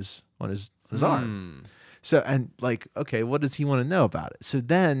patch on his arm. So, and like, okay, what does he want to know about it? So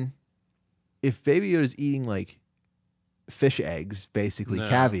then, if Baby Yoda's eating like fish eggs, basically No.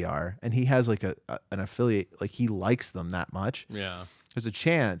 caviar, and he has like an affiliate, like he likes them that much, Yeah. there's a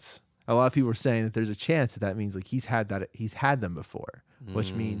chance. A lot of people are saying that there's a chance that means like he's had them before,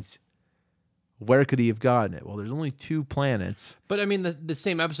 which means where could he have gotten it? Well, there's only 2 planets. But I mean, the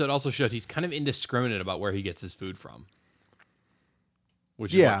same episode also showed he's kind of indiscriminate about where he gets his food from,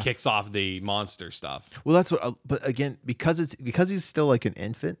 which is Yeah. what kicks off the monster stuff. Well, that's what. But again, because he's still like an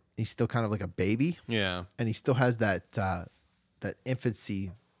infant, he's still kind of like a baby. Yeah. And he still has that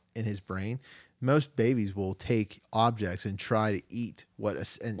infancy in his brain. Most babies will take objects and try to eat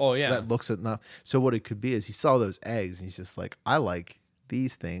that looks at enough. So what it could be is he saw those eggs and he's just like, I like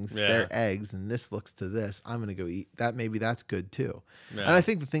these things. Yeah. They're eggs and this looks to this. I'm gonna go eat that. Maybe that's good too. Yeah. And I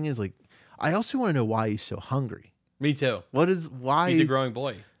think the thing is, like, I also want to know why he's so hungry. Me too. Why He's a growing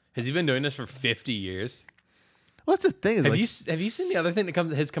boy. Has he been doing this for 50 years? What's the thing? Have you seen the other thing that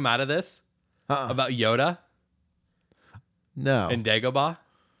has come out of this about Yoda No. and Dagobah?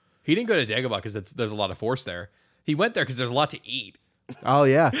 He didn't go to Dagobah because there's a lot of Force there. He went there because there's a lot to eat. Oh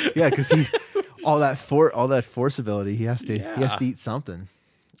yeah, because he all that Force ability. He has to eat something.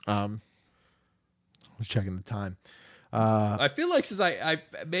 I was checking the time. I feel like since I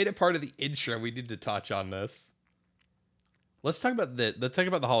made it part of the intro, we need to touch on this. Let's talk about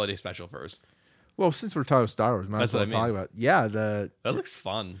the holiday special first. Well, since we're talking Star Wars, might as well talk about. Yeah, that looks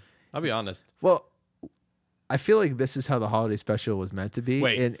fun. I'll be honest. Well, I feel like this is how the holiday special was meant to be.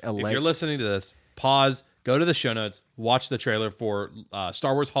 Wait, if you're listening to this, pause, go to the show notes, watch the trailer for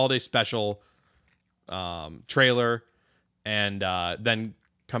Star Wars Holiday Special trailer, and then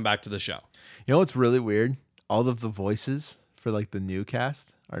come back to the show. You know what's really weird? All of the voices for like the new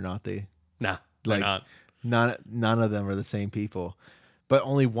cast are not Nah, they're not. None of them are the same people, but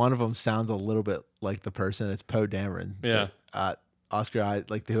only one of them sounds a little bit like the person. It's Poe Dameron. Yeah. Oscar Isaac,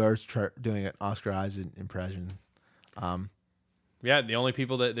 like whoever's doing an Oscar Isaac impression. Yeah,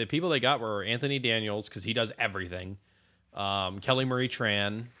 the people they got were Anthony Daniels because he does everything. Kelly Marie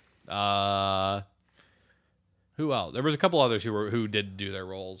Tran. Who else? There was a couple others who did do their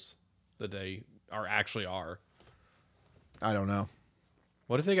roles that they actually are. I don't know.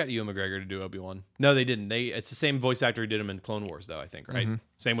 What if they got Ewan McGregor to do Obi-Wan? No, they didn't. It's the same voice actor who did him in Clone Wars, though, I think, right? Mm-hmm.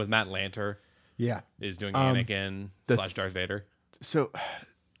 Same with Matt Lanter. Yeah. Is doing Anakin / Darth Vader. So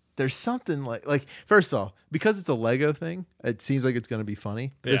there's something like first of all, because it's a Lego thing, it seems like it's going to be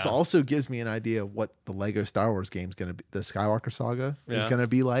funny. Yeah. This also gives me an idea of what the Lego Star Wars game is going to be, the Skywalker Saga is going to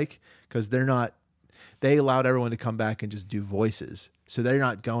be like, because they allowed everyone to come back and just do voices. So they're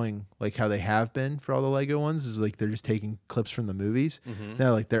not going like how they have been for all the Lego ones, is like they're just taking clips from the movies. Mm-hmm.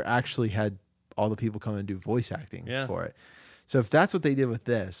 Now, like they're actually had all the people come and do voice acting for it. So if that's what they did with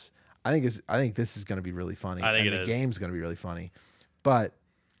this, I think this is going to be really funny. I think the game's going to be really funny. But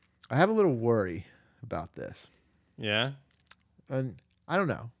I have a little worry about this. Yeah. And I don't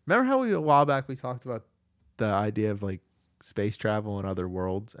know. Remember how a while back we talked about the idea of like space travel and other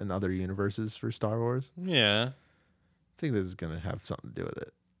worlds and other universes for Star Wars? Yeah. I think this is going to have something to do with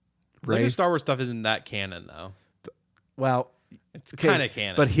it. Lego Star Wars stuff isn't that canon, though. Well, it's kind of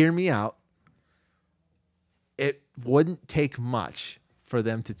canon. But hear me out. It wouldn't take much for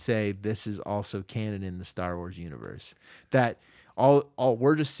them to say this is also canon in the Star Wars universe. That all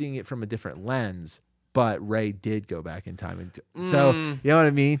we're just seeing it from a different lens, but Rey did go back in time. So, you know what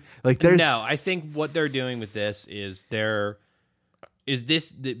I mean? Like I think what they're doing with this is it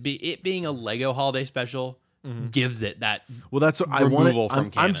being a Lego holiday special gives it that that's what I want from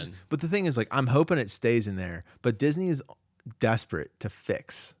canon. But the thing is, like, I'm hoping it stays in there. But Disney is desperate to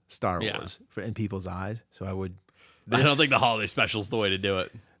fix Star Wars in people's eyes. So I don't think the holiday special is the way to do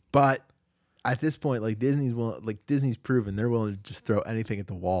it. But at this point, like Disney's proven they're willing to just throw anything at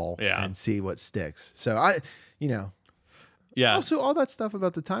the wall and see what sticks. So Also, all that stuff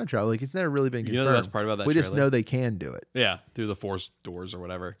about the time travel, like it's never really been confirmed. You know the best part about that we trailer? Just know they can do it. Yeah, through the Force doors or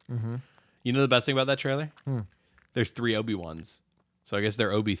whatever. Mm-hmm. You know the best thing about that trailer? There's 3 Obi-Wans. So I guess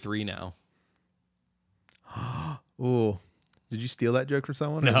they're Obi-3 now. Ooh. Did you steal that joke from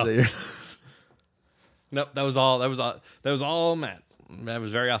someone? No. Nope, that was all Matt. That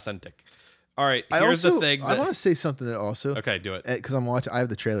was very authentic. All right, here's the thing. I want to say something that also. Okay, do it. Because I'm watching. I have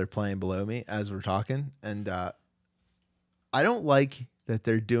the trailer playing below me as we're talking, and I don't like that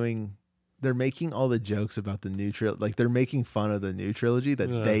they're making all the jokes about the new trilogy. Like they're making fun of the new trilogy that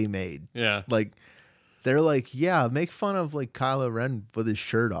they made. Yeah. Like they're like, yeah, make fun of like Kylo Ren with his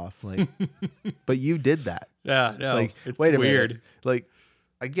shirt off. Like, but you did that. Yeah. No, like, it's wait a weird. minute. Like,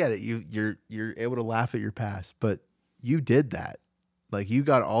 I get it. You're able to laugh at your past, but you did that. Like you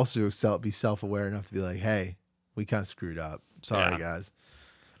got to also be self-aware enough to be like, hey, we kind of screwed up. Sorry, guys.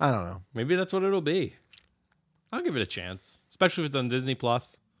 I don't know. Maybe that's what it'll be. I'll give it a chance, especially if it's on Disney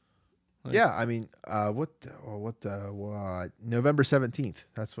Plus. Yeah, I mean, what November 17th.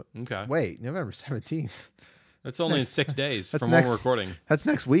 That's what. Okay. Wait, November 17th. That's only in 6 days from when we're recording. That's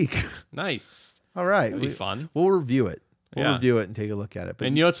next week. Nice. All right. That'd be fun. We'll review it. We'll review it and take a look at it. But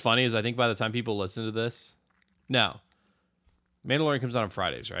you know what's funny is I think by the time people listen to this, Mandalorian comes out on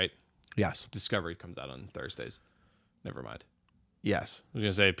Fridays, right? Yes. Discovery comes out on Thursdays. Never mind. Yes. I was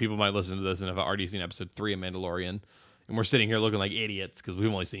going to say, people might listen to this and have already seen episode 3 of Mandalorian, and we're sitting here looking like idiots because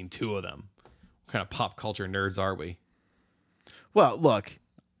we've only seen 2 of them. What kind of pop culture nerds are we? Well, look,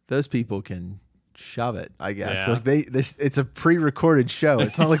 those people can shove it, I guess. Yeah. Like it's a pre-recorded show.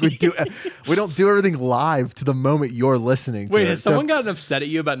 It's not like we don't do everything live to the moment you're listening to it. Wait, has someone gotten upset at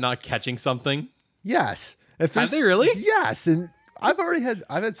you about not catching something? Yes. Have they really? Yes. And I've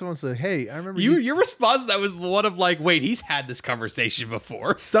had someone say, "Hey, I remember your response to that was one of like, wait, he's had this conversation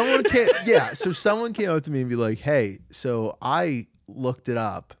before." Someone came so someone came up to me and be like, "Hey, so I looked it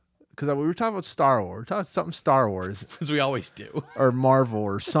up because we were talking about Star Wars. We were talking something Star Wars As we always do. or Marvel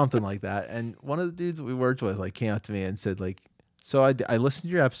or something like that." And one of the dudes that we worked with like came up to me and said like, "So I listened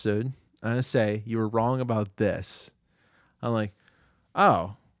to your episode. I'm gonna say you were wrong about this." I'm like,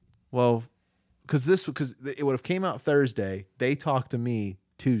 "Oh, well." Because it would have came out Thursday. They talked to me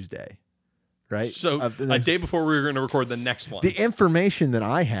Tuesday, right? So a day before we were going to record the next one. The information that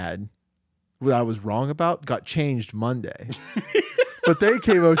I had, that I was wrong about, got changed Monday. But they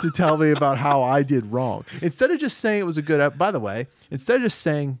came out to tell me about how I did wrong. Instead of just saying it was a good by the way, instead of just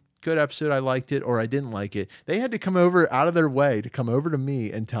saying good episode, I liked it or I didn't like it, they had to come over out of their way to come over to me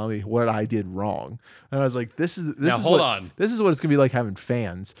and tell me what I did wrong. And I was like, this is what it's going to be like having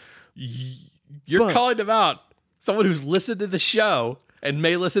fans. You're calling them out. Someone who's listened to the show and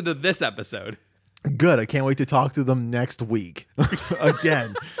may listen to this episode. Good. I can't wait to talk to them next week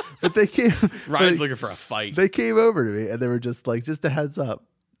again. But they came. Ryan's looking for a fight. They came over to me and they were just like, just a heads up.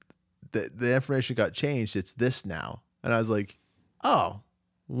 The information got changed. It's this now. And I was like, oh,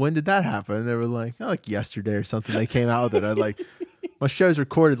 when did that happen? And they were like, oh, like yesterday or something. They came out with it. I was like, my show's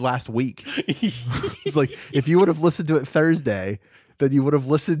recorded last week. It's like, if you would have listened to it Thursday, then you would have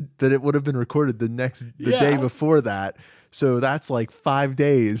listened that it would have been recorded the day before that. So that's like 5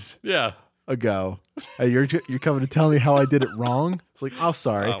 days ago. And you're coming to tell me how I did it wrong? It's like, oh,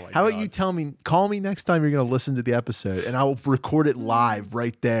 sorry. How about you call me next time you're going to listen to the episode and I'll record it live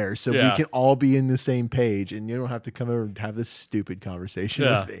right there so we can all be in the same page and you don't have to come over and have this stupid conversation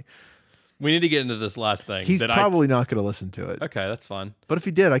with me. We need to get into this last thing. He's probably not going to listen to it. Okay, that's fine. But if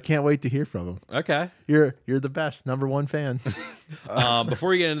he did, I can't wait to hear from him. Okay. You're the best, number one fan. Before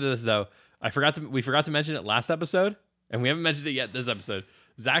we get into this, though, we forgot to mention it last episode, and we haven't mentioned it yet this episode.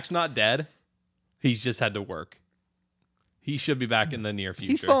 Zach's not dead. He's just had to work. He should be back in the near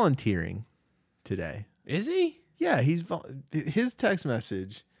future. He's volunteering today. Is he? Yeah, his text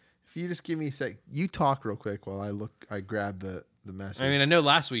message. If you just give me a sec, you talk real quick while I grab the message. I mean, I know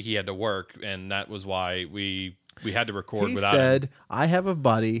last week he had to work, and that was why we had to record without him. He said, him. I have a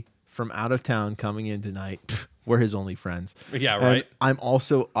buddy from out of town coming in tonight. We're his only friends. Yeah, right. And I'm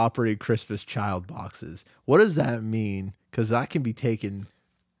also operating Christmas child boxes. What does that mean? Because that can be taken.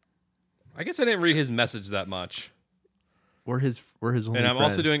 I guess I didn't read his message that much. We're his only friends. And I'm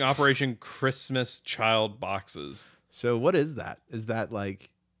also doing Operation Christmas Child Boxes. So what is that? Is that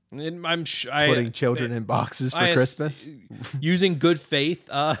like... I'm putting children in boxes for Christmas? Using good faith,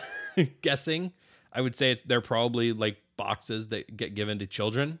 guessing, I would say they're probably like boxes that get given to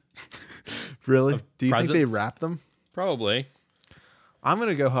children. Really? Do you think they wrap them? Probably. I'm going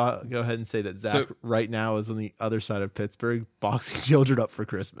to go ahead and say that Zach right now is on the other side of Pittsburgh boxing children up for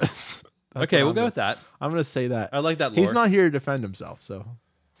Christmas. Okay, we'll go with that. I'm going to say that. I like that lore. He's not here to defend himself, so.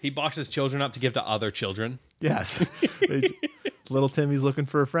 He boxes children up to give to other children. Yes. Little Timmy's looking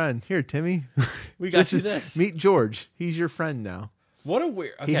for a friend. Here, Timmy. We got this. Meet George. He's your friend now. What a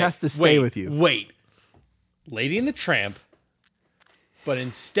weird... Okay. He has to stay with you. Wait. Lady and the Tramp, but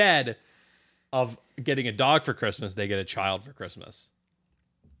instead of getting a dog for Christmas, they get a child for Christmas.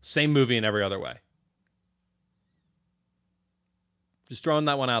 Same movie in every other way. Just throwing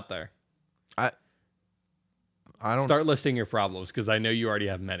that one out there. I don't... Start listing your problems, because I know you already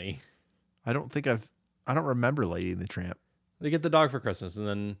have many. I don't remember Lady and the Tramp. They get the dog for Christmas,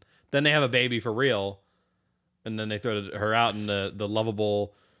 and then they have a baby for real, and then they throw her out, and the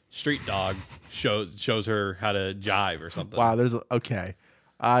lovable street dog shows her how to jive or something. Wow, okay,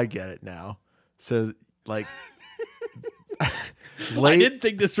 I get it now. So like, I didn't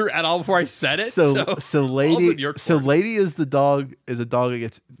think this through at all before I said it. So Lady is the dog. Is a dog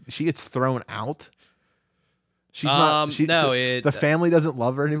that gets thrown out. She's not. The family doesn't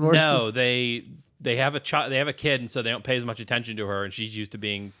love her anymore. No, they have a child. They have a kid, and so they don't pay as much attention to her, and she's used to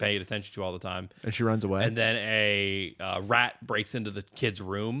being paid attention to all the time. And she runs away. And then a rat breaks into the kid's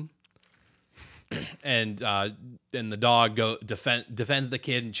room, and the dog defends the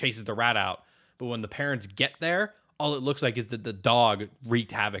kid and chases the rat out. But when the parents get there, all it looks like is that the dog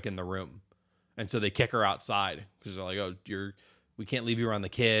wreaked havoc in the room, and so they kick her outside because they're like, "Oh, we can't leave you around the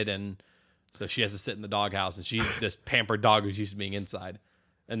kid," and so she has to sit in the doghouse, and she's this pampered dog who's used to being inside.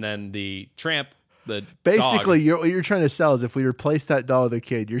 And then the tramp. What you're trying to sell is if we replace that dog with a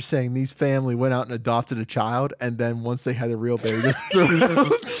kid, you're saying these family went out and adopted a child, and then once they had a real baby, just threw it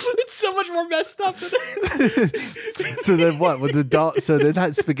out. It's so much more messed up than So then what? With the dog, so then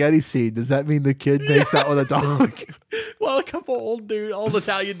that spaghetti scene, does that mean the kid makes out with a dog? Well, a couple old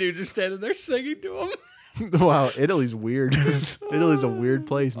Italian dudes are standing there singing to him. Wow, Italy's weird. Italy's a weird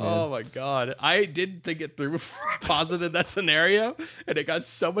place, man. Oh my god. I didn't think it through before I posited that scenario, and it got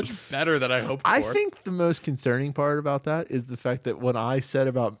so much better than I hoped for. I think the most concerning part about that is the fact that when I said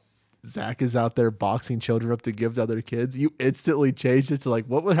about Zach is out there boxing children up to give to other kids, you instantly changed it to like,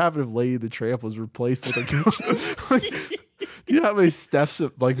 what would happen if Lady the Tramp was replaced with a like, do you know how many steps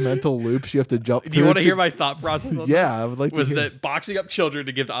of like mental loops you have to jump through? Do you want to hear my thought process on Yeah, that? I would like Was to hear. that boxing up children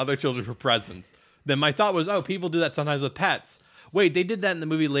to give to other children for presents. Then my thought was, oh, people do that sometimes with pets. Wait, they did that in the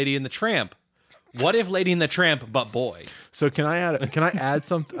movie Lady and the Tramp. What if Lady and the Tramp, but boy? So can I add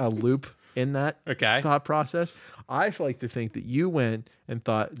a loop in that thought process? I like to think that you went and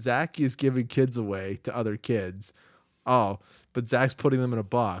thought Zach is giving kids away to other kids. Oh, but Zach's putting them in a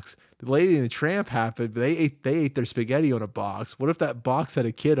box. The Lady and the Tramp happened. They ate their spaghetti on a box. What if that box had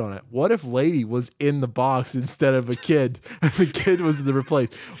a kid on it? What if Lady was in the box instead of a kid, and the kid was the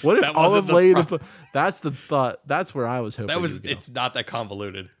replaced? What if all of Lady? That's the thought. That's where I was hoping. It's not that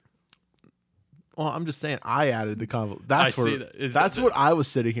convoluted. Well, I'm just saying I added the convolution. That's what I was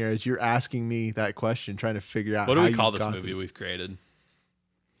sitting here as you're asking me that question, trying to figure out. What do we call this movie we've created?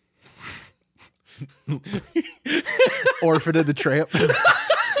 Orphan and the Tramp.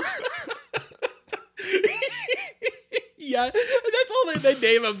 Yeah, that's all they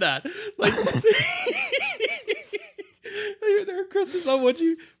name him that. Like, there, Christmas. Oh, what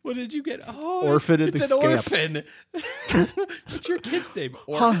did you get? Oh, Orphan and it's the an Scamp. orphan. What's your kid's name?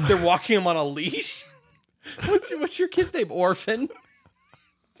 They're walking him on a leash. What's your kid's name? Orphan.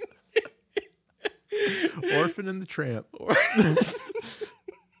 Orphan and the Tramp.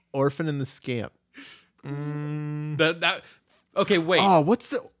 Orphan and the Scamp. Okay, wait. Oh, was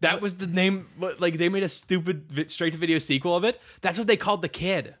the name? Like they made a stupid straight-to-video sequel of it. That's what they called the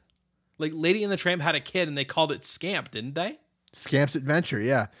kid. Like Lady and the Tramp had a kid, and they called it Scamp, didn't they? Scamp's Adventure,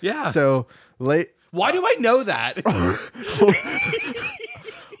 yeah. Yeah. So why do I know that?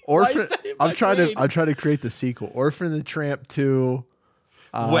 Orphan. I'm trying to create the sequel. Orphan and the Tramp 2.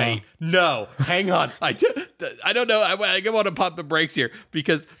 Wait, no, hang on. I don't know. I want to pump the brakes here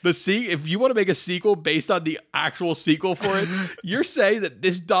because if you want to make a sequel based on the actual sequel for it, you're saying that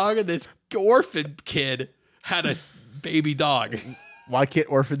this dog and this orphan kid had a baby dog. Why can't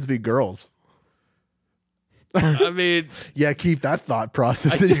orphans be girls? I mean, yeah, keep that thought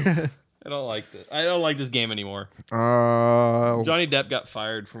process in your head. I don't like this. I don't like this game anymore. Johnny Depp got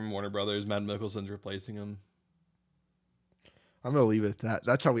fired from Warner Brothers. Matt Mikkelsen's replacing him. I'm going to leave it at that.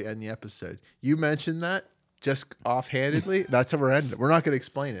 That's how we end the episode. You mentioned that just offhandedly. That's how we're ending it. We're not going to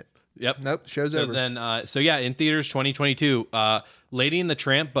explain it. Yep. Nope. Show's over. Then, in theaters 2022, Lady and the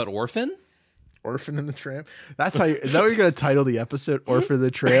Tramp, but Orphan? Orphan and the Tramp. Is that what you're going to title the episode? Orphan and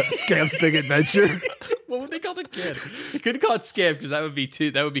the Tramp, Scamp's Big Adventure? What would they call the kid? They couldn't call it Scamp because that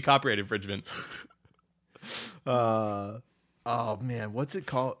would be copyright infringement. Oh man, what's it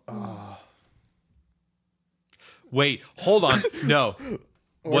called? Wait, hold on. No.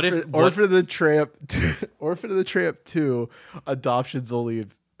 Orphan of the Tramp 2,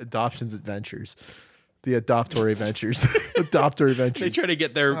 Adoptions Adventures. The Adoptory Adventures. Adoptory Adventures. They try to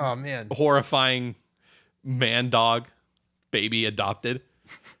get their horrifying man dog baby adopted.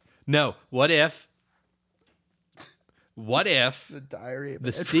 No, what if the Diary of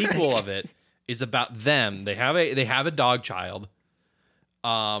the sequel of it is about them? They have a dog child.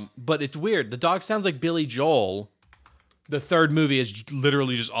 But it's weird. The dog sounds like Billy Joel. The third movie is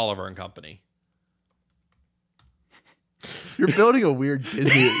literally just Oliver and Company. You're building a weird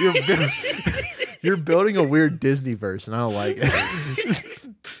Disney. You're building a weird Disney verse, and I don't like it.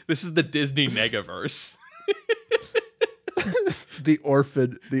 This is the Disney Negaverse. The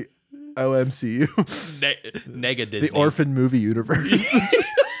Orphan, the OMCU, Nega Disney, the Orphan movie universe.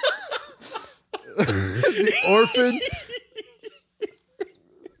 The Orphan.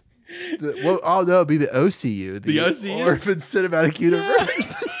 It'd be the OCU. The OCU? Orphan Cinematic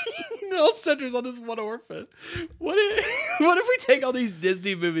Universe. It all centers on this one orphan. What if we take all these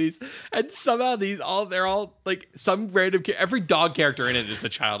Disney movies and somehow they're all like some random every dog character in it is a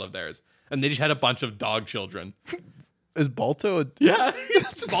child of theirs, and they just had a bunch of dog children. Is Balto? Yeah,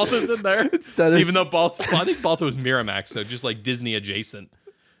 Balto's in there. Even though Balto, I think Balto was Miramax, so just like Disney adjacent.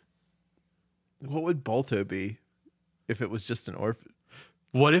 What would Balto be if it was just an orphan?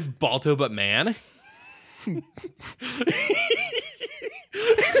 What if Balto but man? It's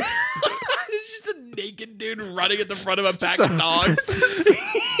just a naked dude running at the front of a pack of dogs.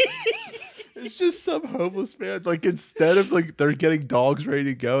 It's just some homeless man. Like, instead of like they're getting dogs ready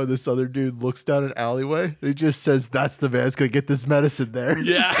to go, and this other dude looks down an alleyway, and he just says, "That's the man that's gonna get this medicine there."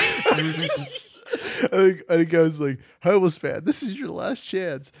 Yeah. And he goes like, "Homeless man, this is your last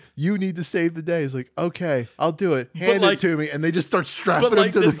chance. You need to save the day." He's like, "Okay, I'll do it. Hand it to me." And they just start strapping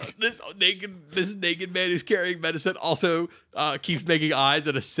him to this naked man who's carrying medicine also keeps making eyes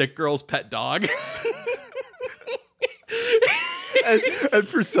at a sick girl's pet dog. and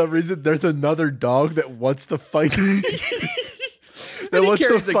for some reason, there's another dog that wants to fight. That wants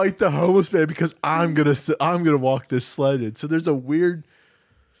to fight the homeless man because I'm gonna walk this sled in. So there's a weird.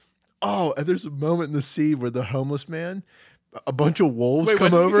 Oh, and there's a moment in the scene where the homeless man, a bunch of wolves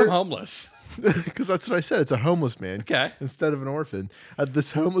come over. Become homeless? Because that's what I said. It's a homeless man, okay, instead of an orphan.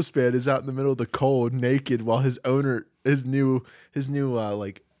 This homeless man is out in the middle of the cold, naked, while his owner, his new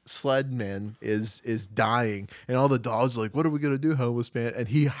like sled man, is dying, and all the dogs are like, "What are we gonna do, homeless man?" And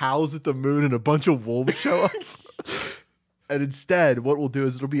he howls at the moon, and a bunch of wolves show up. And instead, what we'll do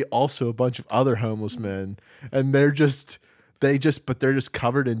is it'll be also a bunch of other homeless men, and they're just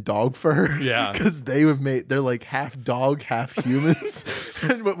covered in dog fur. Yeah. Because they're like half dog, half humans.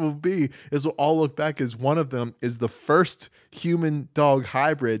 And what will be is we'll all look back as one of them is the first human dog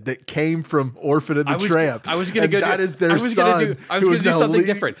hybrid that came from Orphan and the Tramp. I was going to go that is their son. I was going to do something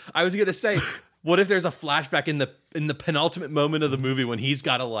different. I was going to say, what if there's a flashback in the penultimate moment of the movie when he's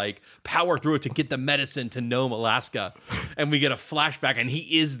got to like power through it to get the medicine to Nome, Alaska, and we get a flashback and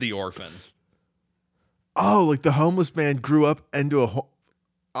he is the orphan. Oh, like the homeless man grew up into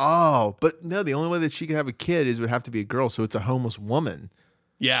but no, the only way that she could have a kid would have to be a girl, so it's a homeless woman.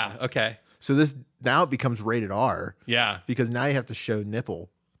 Yeah, okay. So this now it becomes rated R. Yeah. Because now you have to show nipple.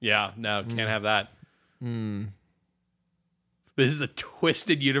 Yeah, no, can't have that. This is a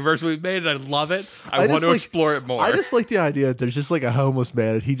twisted universe we've made, and I love it. I want to explore it more. I just like the idea that there's just like a homeless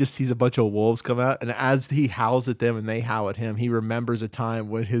man, and he just sees a bunch of wolves come out, and as he howls at them and they howl at him, he remembers a time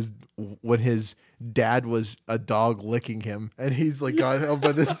when his dad was a dog licking him, and he's like, God,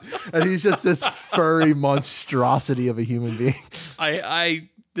 and he's just this furry monstrosity of a human being.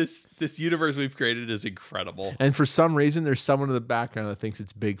 This universe we've created is incredible. And for some reason, there's someone in the background that thinks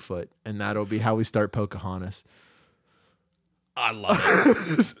it's Bigfoot, and that'll be how we start Pocahontas. I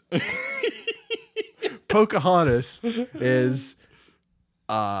love it. Pocahontas is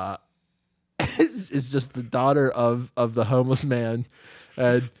just the daughter of the homeless man,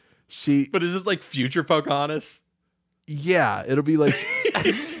 and she. But is this like future Pocahontas? Yeah, it'll be like.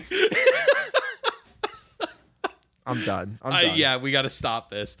 I'm done. Yeah, we got to stop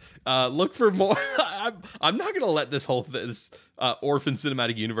this. Look for more. I'm not gonna let this whole Orphan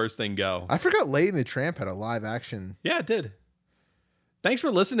cinematic universe thing go. I forgot Lady and the Tramp had a live action. Yeah, it did. Thanks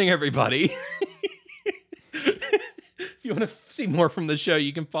for listening, everybody. If you want to see more from the show,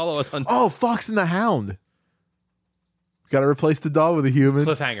 you can follow us on. Oh, Fox and the Hound. Got to replace the dog with a human.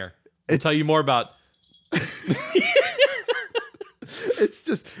 Cliffhanger. I'll tell you more about. It's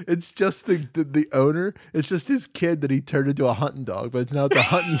just the owner. It's just his kid that he turned into a hunting dog, but it's a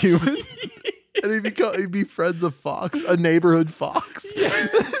hunting human. And he befriends a fox, a neighborhood fox. Yeah.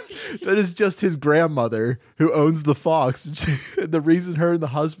 That is just his grandmother who owns the fox. And the reason her and the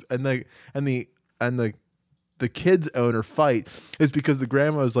husband and the kid's owner fight is because the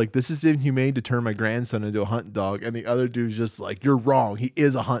grandma was like, "This is inhumane to turn my grandson into a hunting dog," and the other dude's just like, "You're wrong. He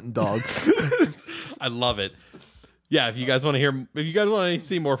is a hunting dog." I love it. Yeah, if you guys want to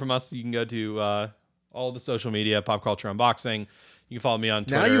see more from us, you can go to all the social media, Pop Culture Unboxing. You can follow me on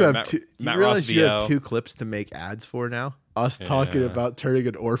Twitter. Now you have two. You realize you have two clips to make ads for now. Us talking about turning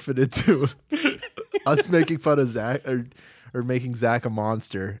an orphan into us making fun of Zach or making Zach a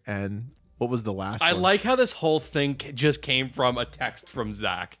monster. And what was the last one? I like how this whole thing just came from a text from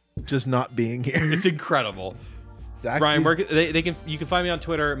Zach. Just not being here. It's incredible. Zach, Ryan, you can find me on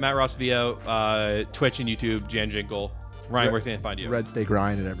Twitter, Matt Ross VO, Twitch and YouTube, Jan Jinkle. Ryan, where can they find you? Red Steak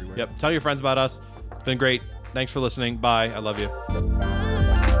Ryan and everywhere. Yep. Tell your friends about us. It's been great. Thanks for listening. Bye. I love you.